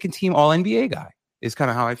a second team all NBA guy, is kind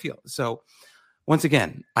of how I feel. So once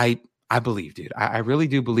again, I believe, dude. I really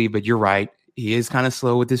do believe, but you're right. He is kind of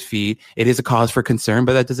slow with his feet. It is a cause for concern,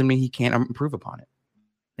 but that doesn't mean he can't improve upon it.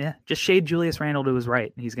 Yeah, just shade Julius Randle to his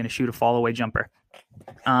right. He's going to shoot a fall away jumper.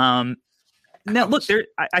 Now, look,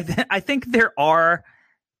 I think there are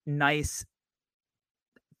nice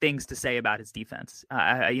things to say about his defense.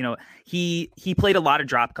 He played a lot of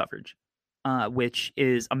drop coverage, which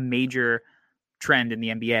is a major trend in the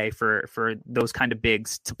NBA for those kind of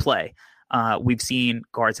bigs to play. We've seen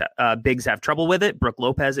bigs have trouble with it. Brook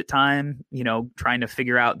Lopez at time, trying to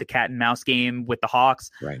figure out the cat and mouse game with the Hawks.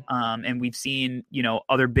 Right. And we've seen,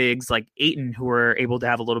 other bigs like Ayton who are able to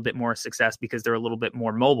have a little bit more success because they're a little bit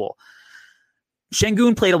more mobile.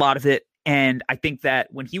 Sengun played a lot of it. And I think that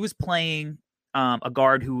when he was playing a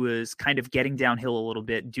guard who was kind of getting downhill a little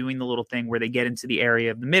bit, doing the little thing where they get into the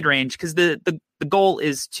area of the mid-range, because the goal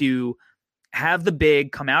is to have the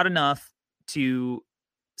big come out enough to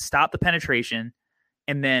stop the penetration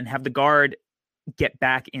and then have the guard get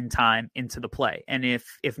back in time into the play. And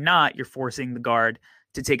if not, you're forcing the guard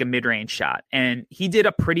to take a mid-range shot. And he did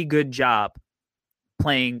a pretty good job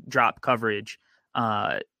playing drop coverage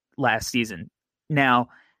last season. Now,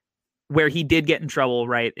 where he did get in trouble,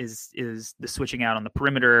 right, is the switching out on the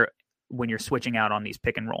perimeter when you're switching out on these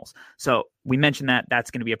pick and rolls. So we mentioned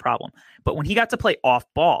that's going to be a problem. But when he got to play off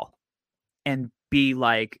ball and be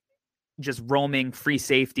like just roaming free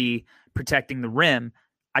safety, protecting the rim,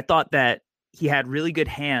 I thought that he had really good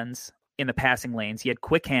hands in the passing lanes. He had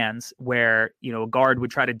quick hands where, a guard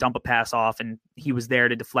would try to dump a pass off and he was there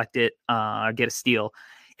to deflect it, get a steal.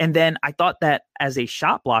 And then I thought that as a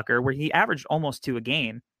shot blocker, where he averaged almost 2 a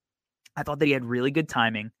game, I thought that he had really good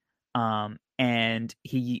timing. And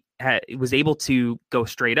he was able to go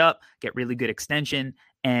straight up, get really good extension.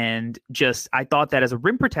 And I thought that as a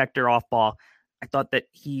rim protector off ball, I thought that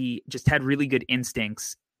he just had really good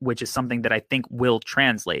instincts, which is something that I think will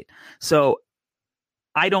translate. So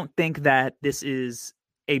I don't think that this is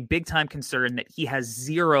a big time concern that he has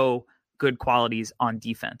zero good qualities on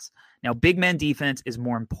defense. Now, big man defense is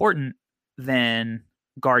more important than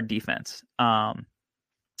guard defense.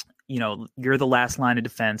 You're the last line of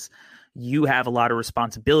defense. You have a lot of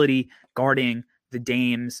responsibility guarding the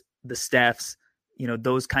Dames, the Stephs,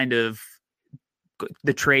 those kind of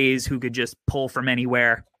the Trays who could just pull from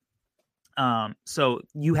anywhere. So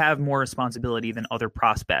you have more responsibility than other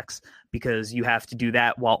prospects because you have to do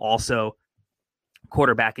that while also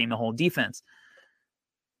quarterbacking the whole defense.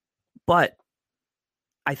 But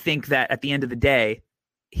I think that at the end of the day,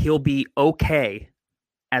 he'll be okay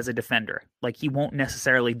as a defender. Like, he won't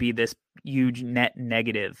necessarily be this huge net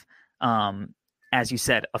negative, as you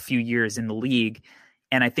said, a few years in the league.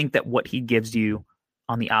 And I think that what he gives you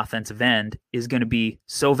on the offensive end is going to be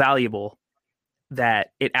so valuable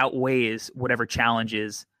that it outweighs whatever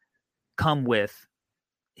challenges come with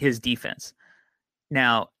his defense.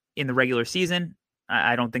 Now, in the regular season,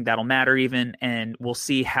 I don't think that'll matter even, and we'll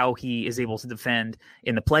see how he is able to defend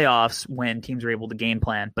in the playoffs when teams are able to game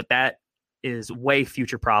plan. But that is way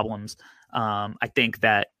future problems. I think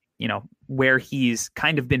that, where he's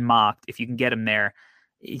kind of been mocked, if you can get him there,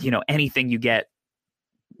 anything you get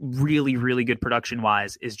really, really good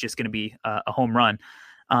production-wise is just going to be a home run.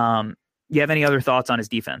 You have any other thoughts on his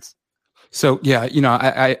defense? So yeah,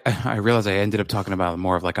 I realize I ended up talking about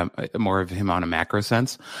more of him on a macro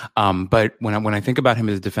sense. But when I think about him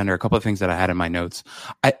as a defender, a couple of things that I had in my notes.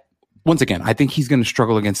 Once again, I think he's going to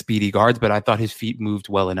struggle against speedy guards, but I thought his feet moved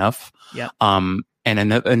well enough. Yeah. And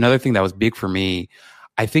another thing that was big for me,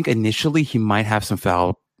 I think initially he might have some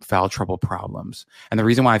foul trouble problems, and the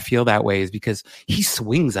reason why I feel that way is because he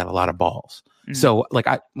swings at a lot of balls. Mm-hmm. So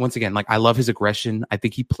I love his aggression. I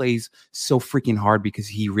think he plays so freaking hard because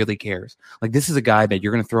he really cares. Like, this is a guy that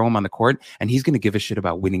you're going to throw him on the court and he's going to give a shit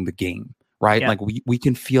about winning the game. Right. Yeah. Like we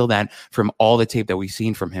can feel that from all the tape that we've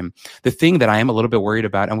seen from him. The thing that I am a little bit worried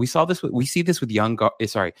about, and we see this with young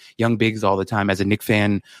bigs all the time. As a Knick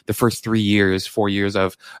fan, the first 4 years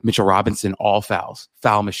of Mitchell Robinson, all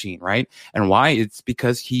foul machine. Right. And why? It's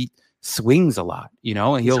because he swings a lot,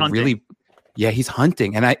 and he'll really, Yeah, he's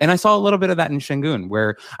hunting, and I saw a little bit of that in Sengun,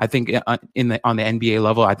 where I think on the NBA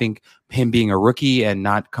level, I think him being a rookie and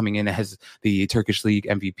not coming in as the Turkish League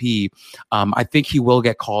MVP, I think he will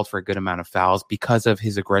get called for a good amount of fouls because of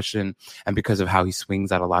his aggression and because of how he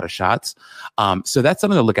swings at a lot of shots. So that's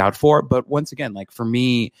something to look out for. But once again, like for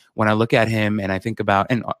me, when I look at him and I think about,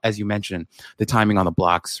 and as you mentioned, the timing on the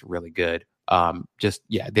blocks really good.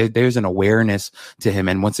 There's an awareness to him,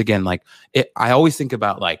 and once again, like I always think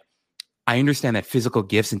about like. I understand that physical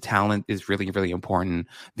gifts and talent is really, really important.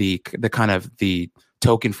 The kind of the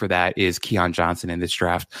token for that is Keon Johnson in this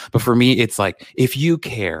draft. But for me, it's like if you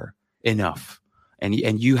care enough and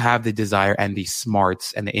you have the desire and the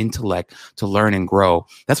smarts and the intellect to learn and grow,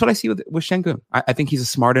 that's what I see with Sengun. I think he's a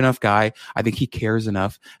smart enough guy. I think he cares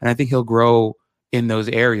enough, and I think he'll grow in those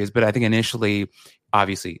areas. But I think initially,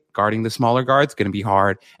 obviously, guarding the smaller guards is going to be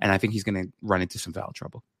hard, and I think he's going to run into some foul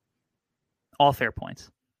trouble. All fair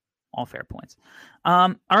points.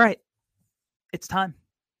 All right. It's time.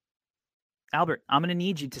 Albert, I'm going to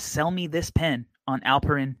need you to sell me this pen on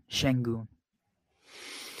Alperen Sengun.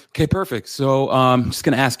 Okay, perfect. So I'm just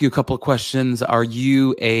going to ask you a couple of questions. Are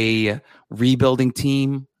you a rebuilding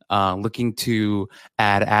team looking to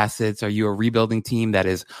add assets? Are you a rebuilding team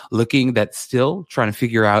that's still trying to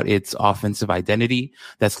figure out its offensive identity,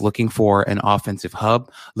 that's looking for an offensive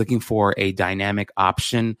hub, looking for a dynamic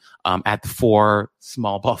option at the 4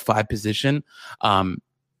 small ball 5 position?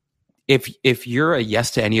 If you're a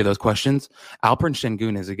yes to any of those questions, Alperen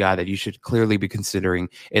Sengun is a guy that you should clearly be considering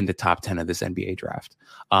in the top 10 of this NBA draft.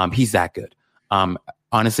 He's that good.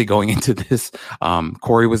 Honestly, going into this,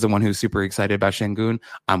 Corey was the one who's super excited about Sengun.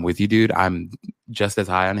 I'm with you, dude. I'm just as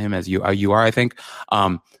high on him as you are, I think.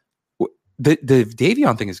 The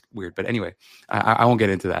Davion thing is weird, but anyway, I won't get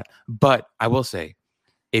into that. But I will say,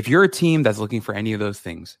 if you're a team that's looking for any of those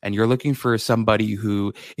things and you're looking for somebody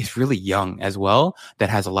who is really young as well, that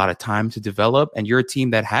has a lot of time to develop, and you're a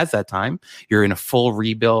team that has that time, you're in a full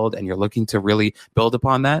rebuild and you're looking to really build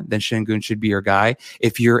upon that, then Sengun should be your guy.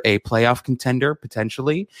 If you're a playoff contender,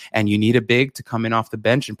 potentially, and you need a big to come in off the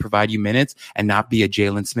bench and provide you minutes and not be a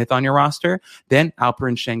Jalen Smith on your roster, then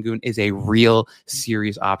Alperen Sengun is a real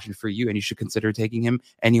serious option for you, and you should consider taking him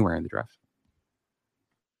anywhere in the draft.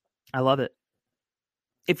 I love it.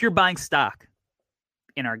 If you're buying stock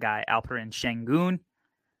in our guy, Alperen Sengun,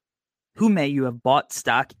 who may you have bought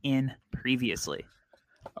stock in previously?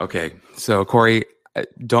 Okay, so Corey,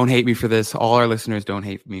 don't hate me for this. All our listeners, don't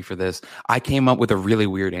hate me for this. I came up with a really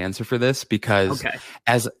weird answer for this because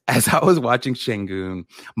as I was watching Sengun,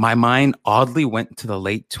 my mind oddly went to the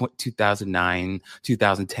late 2009,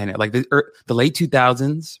 2010, like the late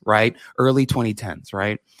 2000s, right? Early 2010s,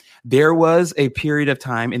 right? There was a period of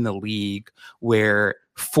time in the league where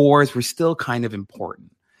 4s were still kind of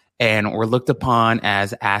important and were looked upon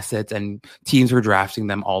as assets, and teams were drafting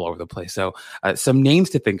them all over the place. So some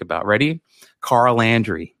names to think about. Ready? Carl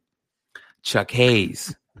Landry, Chuck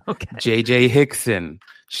Hayes, JJ Hickson,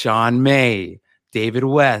 Sean May, David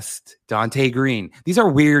West, Dante Green. These are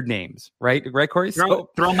weird names, right? Right, Corey? Throw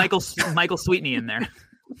Michael Sweetney in there.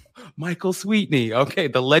 Michael Sweetney. Okay,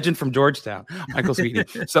 the legend from Georgetown, Michael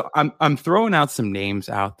Sweetney. So I'm throwing out some names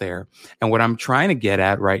out there. And what I'm trying to get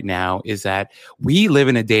at right now is that we live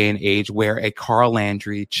in a day and age where a Carl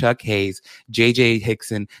Landry, Chuck Hayes, JJ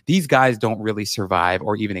Hickson, these guys don't really survive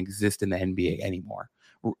or even exist in the NBA anymore.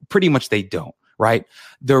 Pretty much they don't. Right.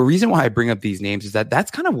 The reason why I bring up these names is that that's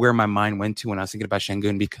kind of where my mind went to when I was thinking about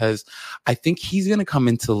Sengun, because I think he's going to come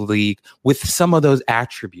into the league with some of those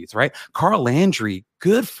attributes. Right. Carl Landry,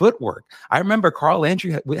 good footwork. I remember Carl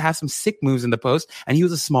Landry had some sick moves in the post, and he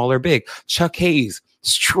was a smaller big. Chuck Hayes,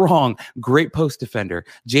 strong, great post defender.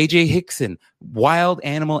 JJ Hickson, wild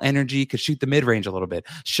animal energy, could shoot the mid range a little bit.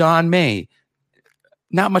 Sean May.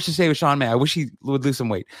 Not much to say with Sean May. I wish he would lose some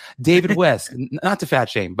weight. David West, not to fat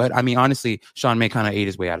shame, but I mean, honestly, Sean May kind of ate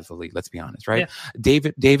his way out of the league. Let's be honest, right?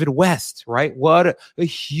 Yeah. David West, right? What a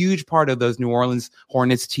huge part of those New Orleans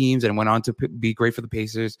Hornets teams, and went on to be great for the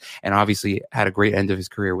Pacers, and obviously had a great end of his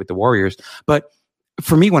career with the Warriors. But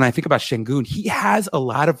for me, when I think about Sengun, he has a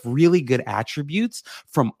lot of really good attributes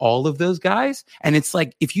from all of those guys. And it's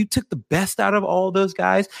like, if you took the best out of all of those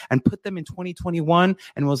guys and put them in 2021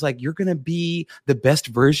 and was like, you're going to be the best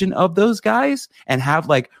version of those guys and have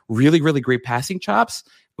like really, really great passing chops,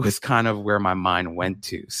 was kind of where my mind went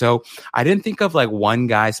to. So I didn't think of like one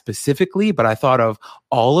guy specifically, but I thought of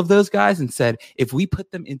all of those guys and said, if we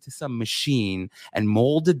put them into some machine and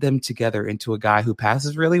molded them together into a guy who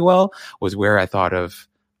passes really well, was where I thought of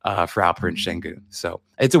for Alperen Sengun. So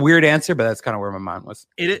it's a weird answer, but that's kind of where my mind was.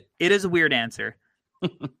 It is a weird answer.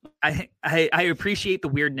 I appreciate the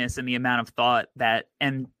weirdness and the amount of thought that,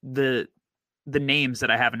 and the the names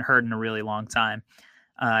that I haven't heard in a really long time.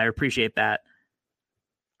 I appreciate that.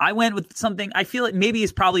 I went with something I feel like maybe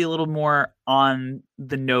is probably a little more on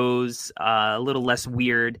the nose, a little less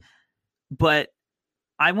weird, but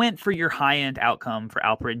I went for your high-end outcome for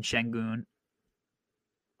Alperen Sengun.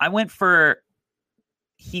 I went for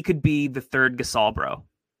he could be the third Gasol bro.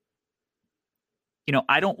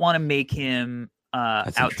 I don't want to make him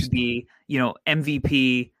out to be,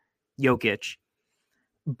 MVP Jokic,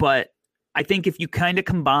 but I think if you kind of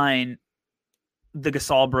combine the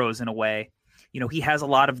Gasol bros in a way, he has a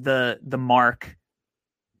lot of the Mark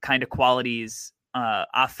kind of qualities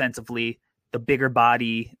offensively, the bigger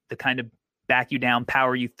body, the kind of back you down,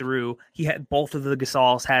 power you through. Both of the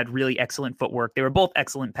Gasols had really excellent footwork. They were both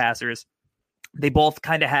excellent passers. They both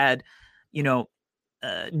kind of had,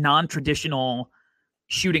 non-traditional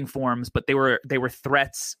shooting forms, but they were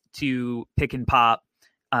threats to pick and pop.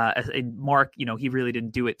 And Mark, he really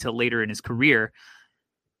didn't do it till later in his career.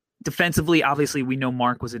 Defensively, obviously, we know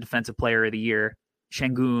Mark was a defensive player of the year.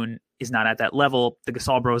 Sengun is not at that level. The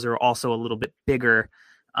Gasol bros are also a little bit bigger.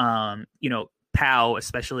 Pau,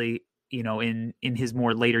 especially, in his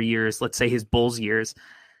more later years, let's say his Bulls years,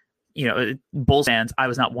 Bulls fans, I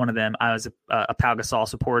was not one of them. I was a Pau Gasol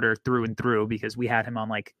supporter through and through because we had him on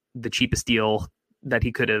like the cheapest deal that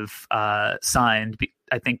he could have signed.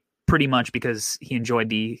 I think pretty much because he enjoyed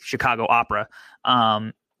the Chicago Opera.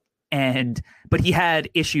 But he had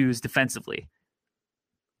issues defensively.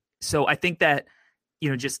 So I think that,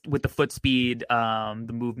 just with the foot speed,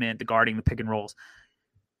 the movement, the guarding, the pick and rolls.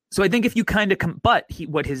 So I think if you kind of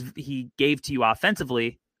he gave to you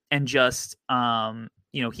offensively and just,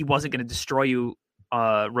 he wasn't going to destroy you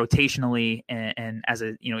rotationally and as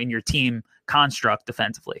a, in your team construct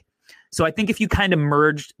defensively. So I think if you kind of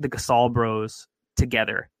merged the Gasol bros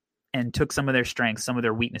together and took some of their strengths, some of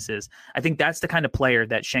their weaknesses, I think that's the kind of player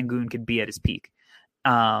that Sengun could be at his peak.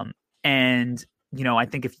 I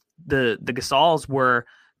think if the Gasols were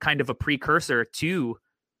kind of a precursor to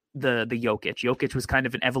the Jokic was kind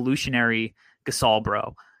of an evolutionary Gasol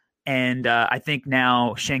bro. And I think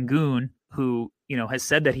now Sengun, who, has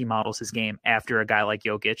said that he models his game after a guy like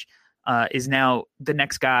Jokic, is now the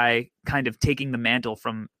next guy kind of taking the mantle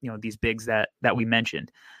from, these bigs that we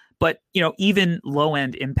mentioned. But, even low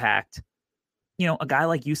end impact, a guy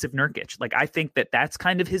like Jusuf Nurkic, like I think that's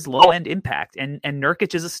kind of his low end impact. And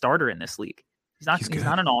Nurkic is a starter in this league. He's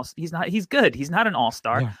good. He's not an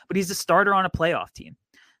all-star, but he's a starter on a playoff team.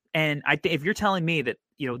 And I think if you're telling me that,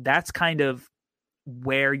 that's kind of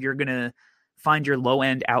where you're going to find your low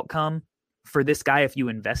end outcome for this guy, if you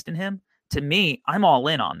invest in him, to me, I'm all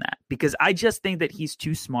in on that because I just think that he's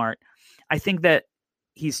too smart. I think that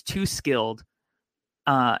he's too skilled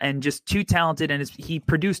and just too talented. And he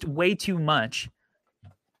produced way too much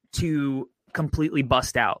to completely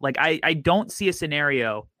bust out. Like I don't see a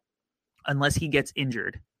scenario unless he gets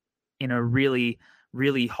injured in a really,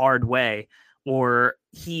 really hard way, or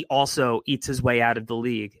he also eats his way out of the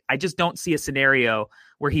league. I just don't see a scenario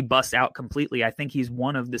where he busts out completely. I think he's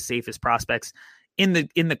one of the safest prospects in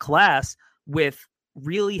the class with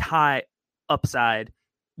really high upside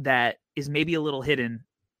that is maybe a little hidden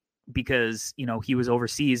because, he was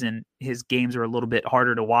overseas and his games are a little bit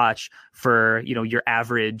harder to watch for, your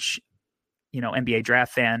average, NBA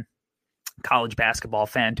draft fan, college basketball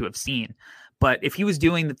fan to have seen. But if he was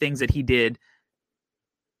doing the things that he did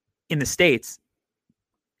in the States,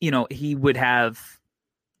 he'd have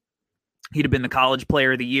been the college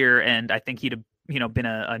player of the year. And I think he'd have, been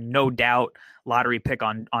a no doubt lottery pick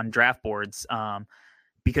on draft boards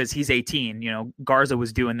because he's 18. Garza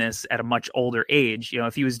was doing this at a much older age.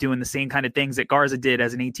 If he was doing the same kind of things that Garza did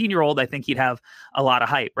as an 18-year-old, I think he'd have a lot of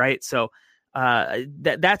hype. Right. So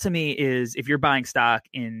that to me is, if you're buying stock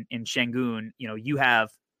in Sengun, you have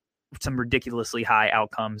some ridiculously high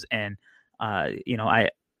outcomes. And, I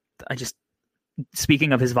just,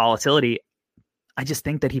 speaking of his volatility, I just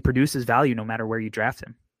think that he produces value no matter where you draft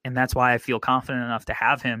him. And that's why I feel confident enough to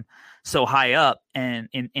have him so high up and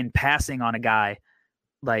in passing on a guy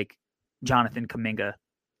like Jonathan Kuminga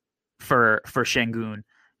for Sengun,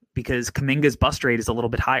 because Kuminga's bust rate is a little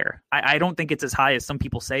bit higher. I don't think it's as high as some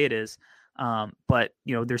people say it is. But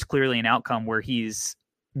there's clearly an outcome where he's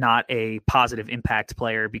not a positive impact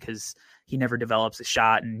player because he never develops a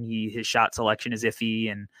shot and his shot selection is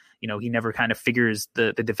iffy. And, he never kind of figures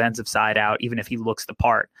the defensive side out, even if he looks the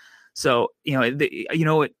part. So,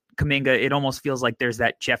 what Kuminga, it almost feels like there's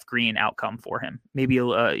that Jeff Green outcome for him. Maybe,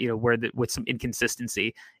 with some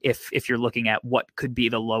inconsistency, if you're looking at what could be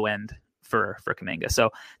the low end for Kuminga.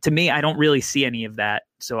 So to me, I don't really see any of that.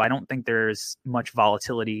 So I don't think there's much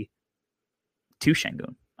volatility to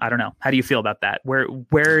Sengun. I don't know. How do you feel about that?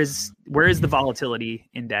 Where is the volatility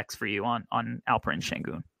index for you on Alperen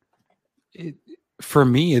Sengun? For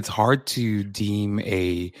me, it's hard to deem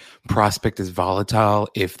a prospect as volatile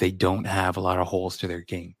if they don't have a lot of holes to their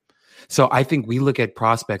game. So I think we look at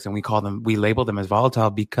prospects and we label them as volatile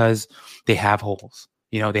because they have holes.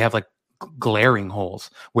 They have like glaring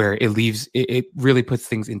holes where it really puts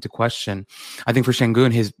things into question. I think for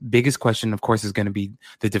Sengun, his biggest question, of course, is going to be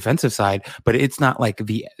the defensive side, but it's not like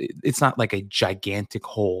a gigantic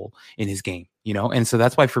hole in his game, And so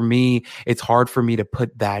that's why for me, it's hard for me to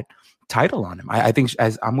put that title on him. I think,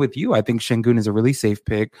 as I'm with you, I think Sengun is a really safe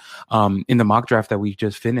pick. In the mock draft that we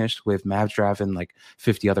just finished with Mavs draft and like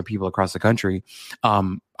 50 other people across the country,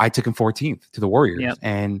 I took him 14th to the Warriors. Yep.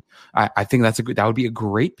 And I think that would be a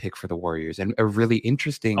great pick for the Warriors and a really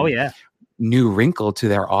interesting new wrinkle to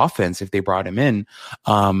their offense if they brought him in.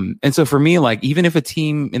 And so for me, like, even if a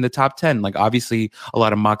team in the top 10, like obviously a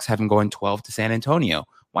lot of mocks have him going 12 to San Antonio.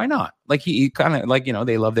 Why not? Like he kind of like,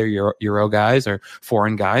 they love their Euro guys or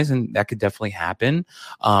foreign guys, and that could definitely happen.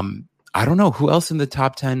 I don't know who else in the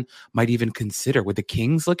top 10 might even consider. Would the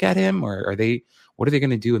Kings look at him, or what are they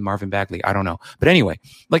going to do with Marvin Bagley? I don't know. But anyway,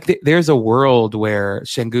 like there's a world where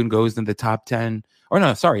Sengun goes in the top 10, or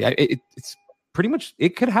no, sorry. It's pretty much,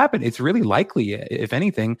 it could happen. It's really likely, if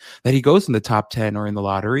anything, that he goes in the top 10 or in the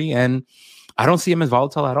lottery. And I don't see him as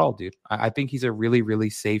volatile at all, dude. I think he's a really, really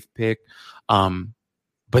safe pick.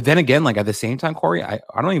 But then again, like at the same time, Corey, I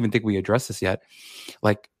don't even think we addressed this yet.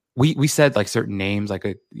 Like we said like certain names, like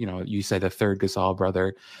you said the third Gasol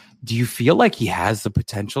brother. Do you feel like he has the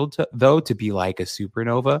potential to be like a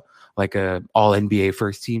supernova, like a all NBA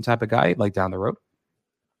first team type of guy, like down the road?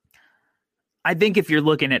 I think if you're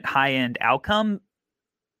looking at high end outcome,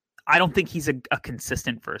 I don't think he's a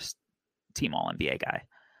consistent first team all NBA guy.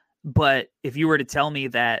 But if you were to tell me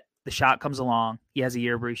that the shot comes along, he has a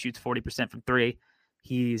year where he shoots 40% from three,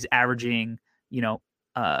 he's averaging,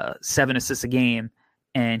 7 assists a game,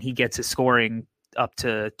 and he gets his scoring up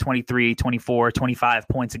to 23, 24, 25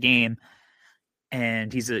 points a game.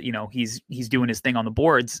 And he's doing his thing on the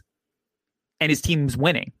boards, and his team's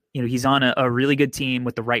winning. He's on a really good team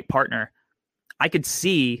with the right partner. I could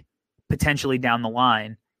see potentially down the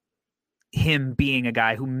line him being a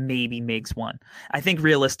guy who maybe makes one. I think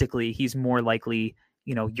realistically, he's more likely,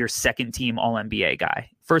 your second team all NBA guy.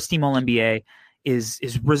 First team all NBA is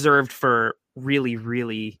reserved for really,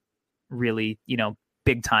 really, really,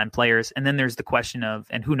 big time players. And then there's the question of,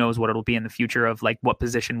 and who knows what it'll be in the future of, like, what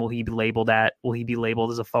position will he be labeled at? Will he be labeled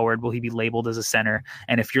as a forward? Will he be labeled as a center?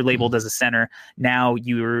 And if you're labeled as a center, now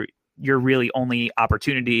your really only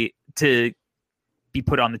opportunity to be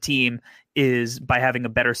put on the team is by having a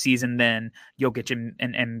better season than Jokic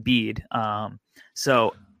and Embiid.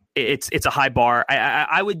 So it's a high bar.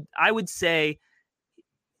 I would say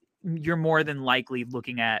you're more than likely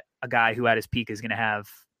looking at a guy who at his peak is going to have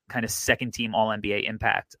kind of second team all NBA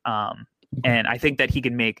impact. And I think that he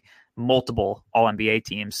can make multiple all NBA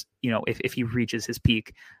teams, if he reaches his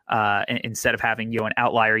peak, instead of having, an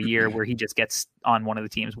outlier year where he just gets on one of the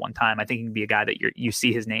teams one time. I think he can be a guy that you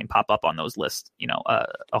see his name pop up on those lists, a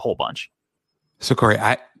whole bunch. So Corey,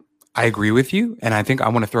 I agree with you. And I think I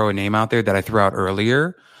want to throw a name out there that I threw out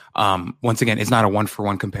earlier. Once again, it's not a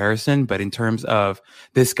 1-for-1 comparison, but in terms of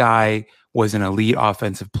this guy was an elite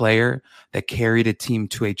offensive player that carried a team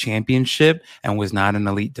to a championship and was not an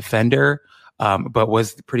elite defender, but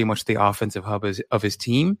was pretty much the offensive hub of his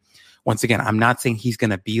team. Once again, I'm not saying he's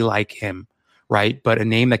going to be like him, right? But a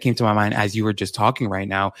name that came to my mind as you were just talking right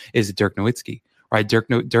now is Dirk Nowitzki. Right,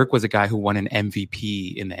 Dirk was a guy who won an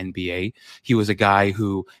MVP in the NBA. He was a guy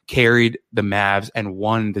who carried the Mavs and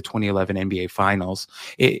won the 2011 NBA Finals.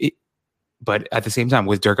 But at the same time,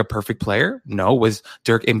 was Dirk a perfect player? No. Was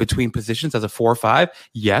Dirk in between positions as a 4 or 5?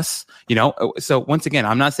 Yes. So once again,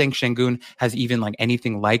 I'm not saying Sengun has even like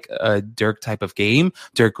anything like a Dirk type of game.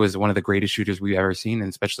 Dirk was one of the greatest shooters we've ever seen, and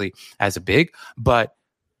especially as a big. But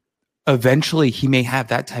eventually he may have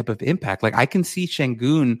that type of impact. Like I can see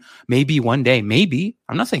Sengun maybe one day, maybe,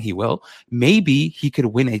 I'm not saying he will, maybe he could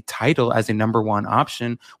win a title as a number one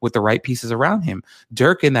option with the right pieces around him.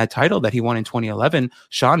 Dirk, in that title that he won in 2011,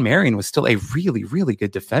 Sean Marion was still a really, really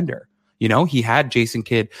good defender. He had Jason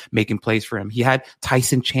Kidd making plays for him. He had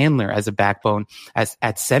Tyson Chandler as a backbone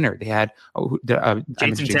at center. They had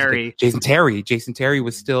Jason Terry. Jason Terry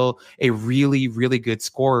was still a really, really good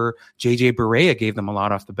scorer. JJ Barea gave them a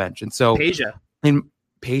lot off the bench. And so Peja,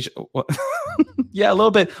 yeah, a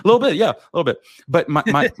little bit. But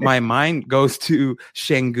my mind goes to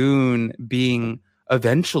Sengun being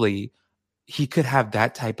eventually, he could have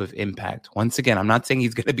that type of impact. Once again, I'm not saying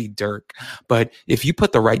he's going to be Dirk, but if you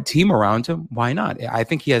put the right team around him, why not? I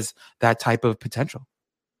think he has that type of potential.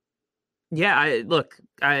 Yeah,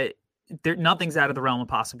 nothing's out of the realm of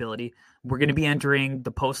possibility. We're going to be entering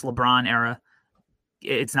the post-LeBron era.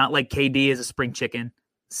 It's not like KD is a spring chicken.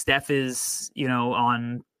 Steph is,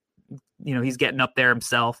 he's getting up there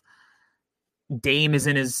himself. Dame is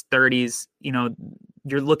in his 30s.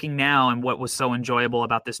 You're looking now, and what was so enjoyable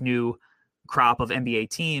about this new crop of NBA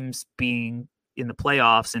teams being in the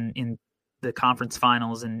playoffs and in the conference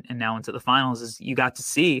finals and now into the finals is you got to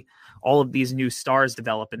see all of these new stars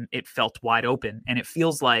develop, and it felt wide open. And it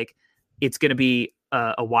feels like it's going to be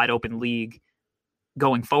a wide open league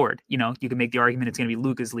going forward. You can make the argument it's going to be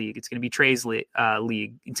Luka's league. It's going to be Trey's league.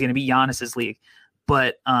 It's going to be Giannis's league.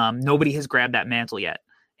 But nobody has grabbed that mantle yet.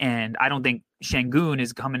 And I don't think Sengun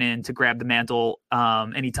is coming in to grab the mantle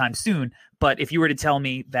anytime soon. But if you were to tell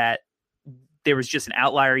me that there was just an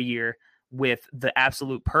outlier year with the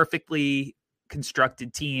absolute perfectly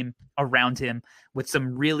constructed team around him with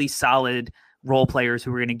some really solid role players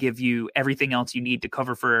who are going to give you everything else you need to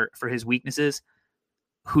cover for his weaknesses,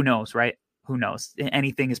 who knows, right? Who knows?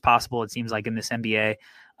 Anything is possible, it seems like, in this NBA.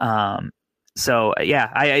 So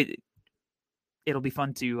yeah, it'll be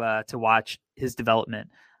fun to watch his development.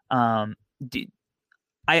 I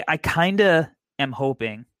kind of am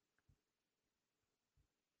hoping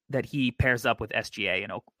that he pairs up with SGA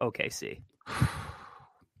and OKC.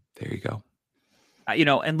 There you go.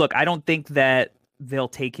 And look, I don't think that they'll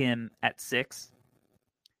take him at 6,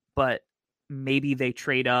 but maybe they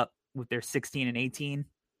trade up with their 16 and 18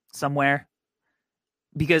 somewhere,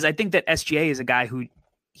 because I think that SGA is a guy who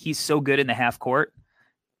he's so good in the half court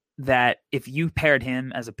that if you paired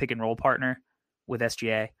him as a pick and roll partner with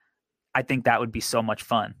SGA, I think that would be so much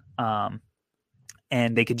fun.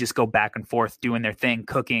 And they could just go back and forth doing their thing,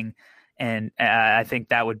 cooking. And I think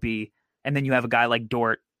that would be, and then you have a guy like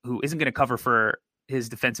Dort who isn't going to cover for his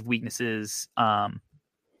defensive weaknesses,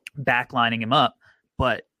 backlining him up,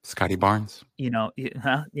 but Scotty Barnes,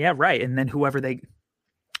 yeah, right. And then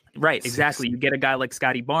right, exactly. You get a guy like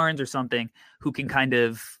Scotty Barnes or something who can kind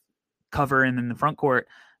of cover in the front court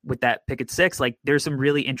with that pick at 6. Like, there's some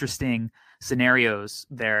really interesting scenarios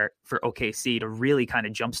there for OKC to really kind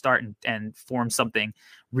of jumpstart and form something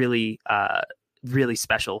really, really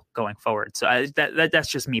special going forward. So that's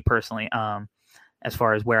just me personally. As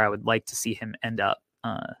far as where I would like to see him end up,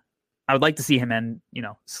 I would like to see him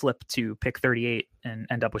slip to pick 38 and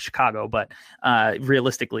end up with Chicago. But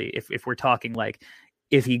realistically, if we're talking like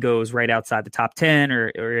if he goes right outside the top 10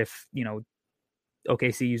 or if,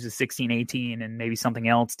 OKC uses 16, 18 and maybe something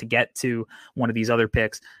else to get to one of these other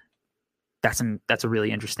picks, that's a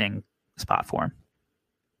really interesting spot for him.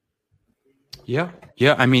 Yeah.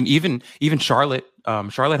 I mean, even Charlotte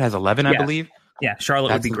has 11, I believe. Yeah,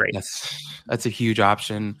 Charlotte would be great. That's a huge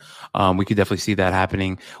option. We could definitely see that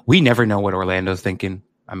happening. We never know what Orlando's thinking.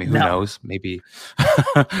 I mean, who knows? Maybe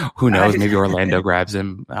who knows? Maybe Orlando grabs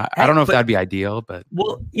him. I don't know if that'd be ideal, but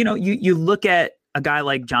you look at a guy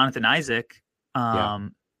like Jonathan Isaac,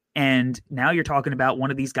 and now you're talking about one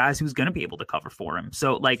of these guys who's going to be able to cover for him.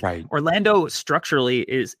 So right. Orlando structurally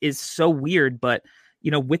is so weird, but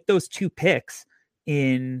with those 2 picks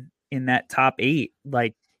in that top 8,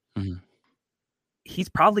 he's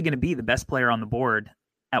probably going to be the best player on the board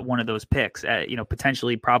at one of those picks,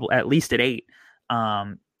 potentially probably at least at 8.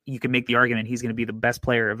 You can make the argument he's going to be the best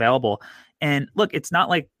player available. And look, it's not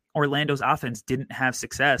like Orlando's offense didn't have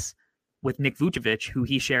success with Nick Vucevic, who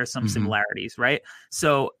he shares some similarities, right?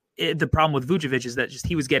 So the problem with Vucevic is that just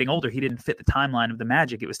he was getting older. He didn't fit the timeline of the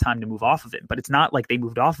Magic. It was time to move off of him. But it's not like they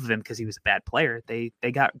moved off of him because he was a bad player. They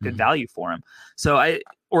got good value for him. So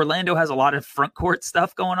Orlando has a lot of front court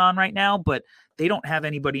stuff going on right now, but they don't have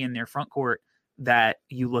anybody in their front court that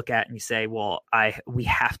you look at and you say, well, we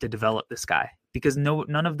have to develop this guy, because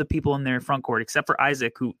none of the people in their front court, except for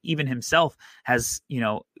Isaac, who even himself has,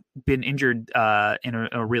 been injured in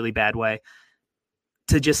a really bad way,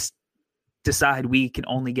 to just decide we can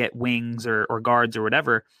only get wings or guards or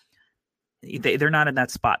whatever. They're not in that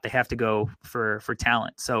spot. They have to go for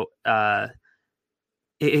talent. So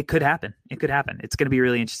it could happen. It could happen. It's going to be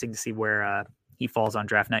really interesting to see where he falls on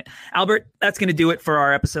draft night. Albert, that's going to do it for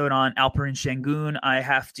our episode on Alperen Sengun. I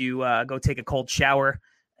have to go take a cold shower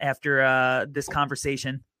after this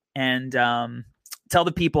conversation and tell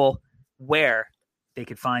the people where they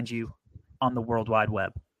could find you on the World Wide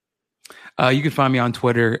Web. You can find me on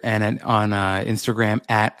Twitter and on Instagram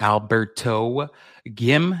at Alberto.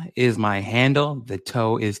 Gim is my handle. The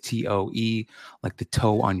toe is TOE, like the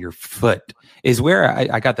toe on your foot, is where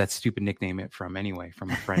I got that stupid nickname from anyway,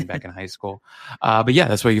 from a friend back in high school. But yeah,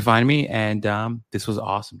 that's where you find me. And this was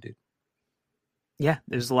awesome, dude. Yeah,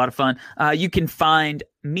 it was a lot of fun. You can find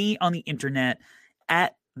me on the internet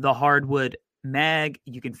at The Hardwood Mag.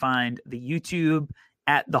 You can find the YouTube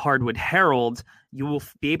at The Hardwood Herald. You will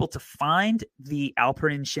be able to find the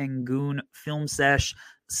Alperen Sengun film sesh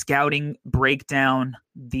scouting breakdown,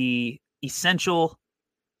 the essential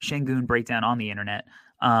Sengun breakdown on the internet.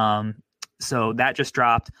 So that just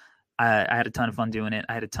dropped. I had a ton of fun doing it.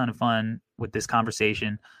 I had a ton of fun with this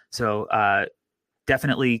conversation. So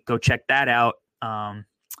definitely go check that out.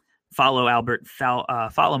 Follow Albert,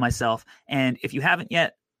 follow myself. And if you haven't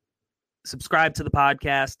yet, subscribe to the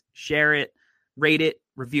podcast, share it, rate it,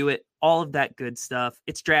 review it, all of that good stuff.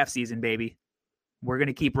 It's draft season, baby. We're going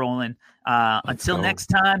to keep rolling. Until next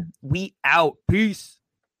time, we out. Peace.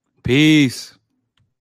 Peace.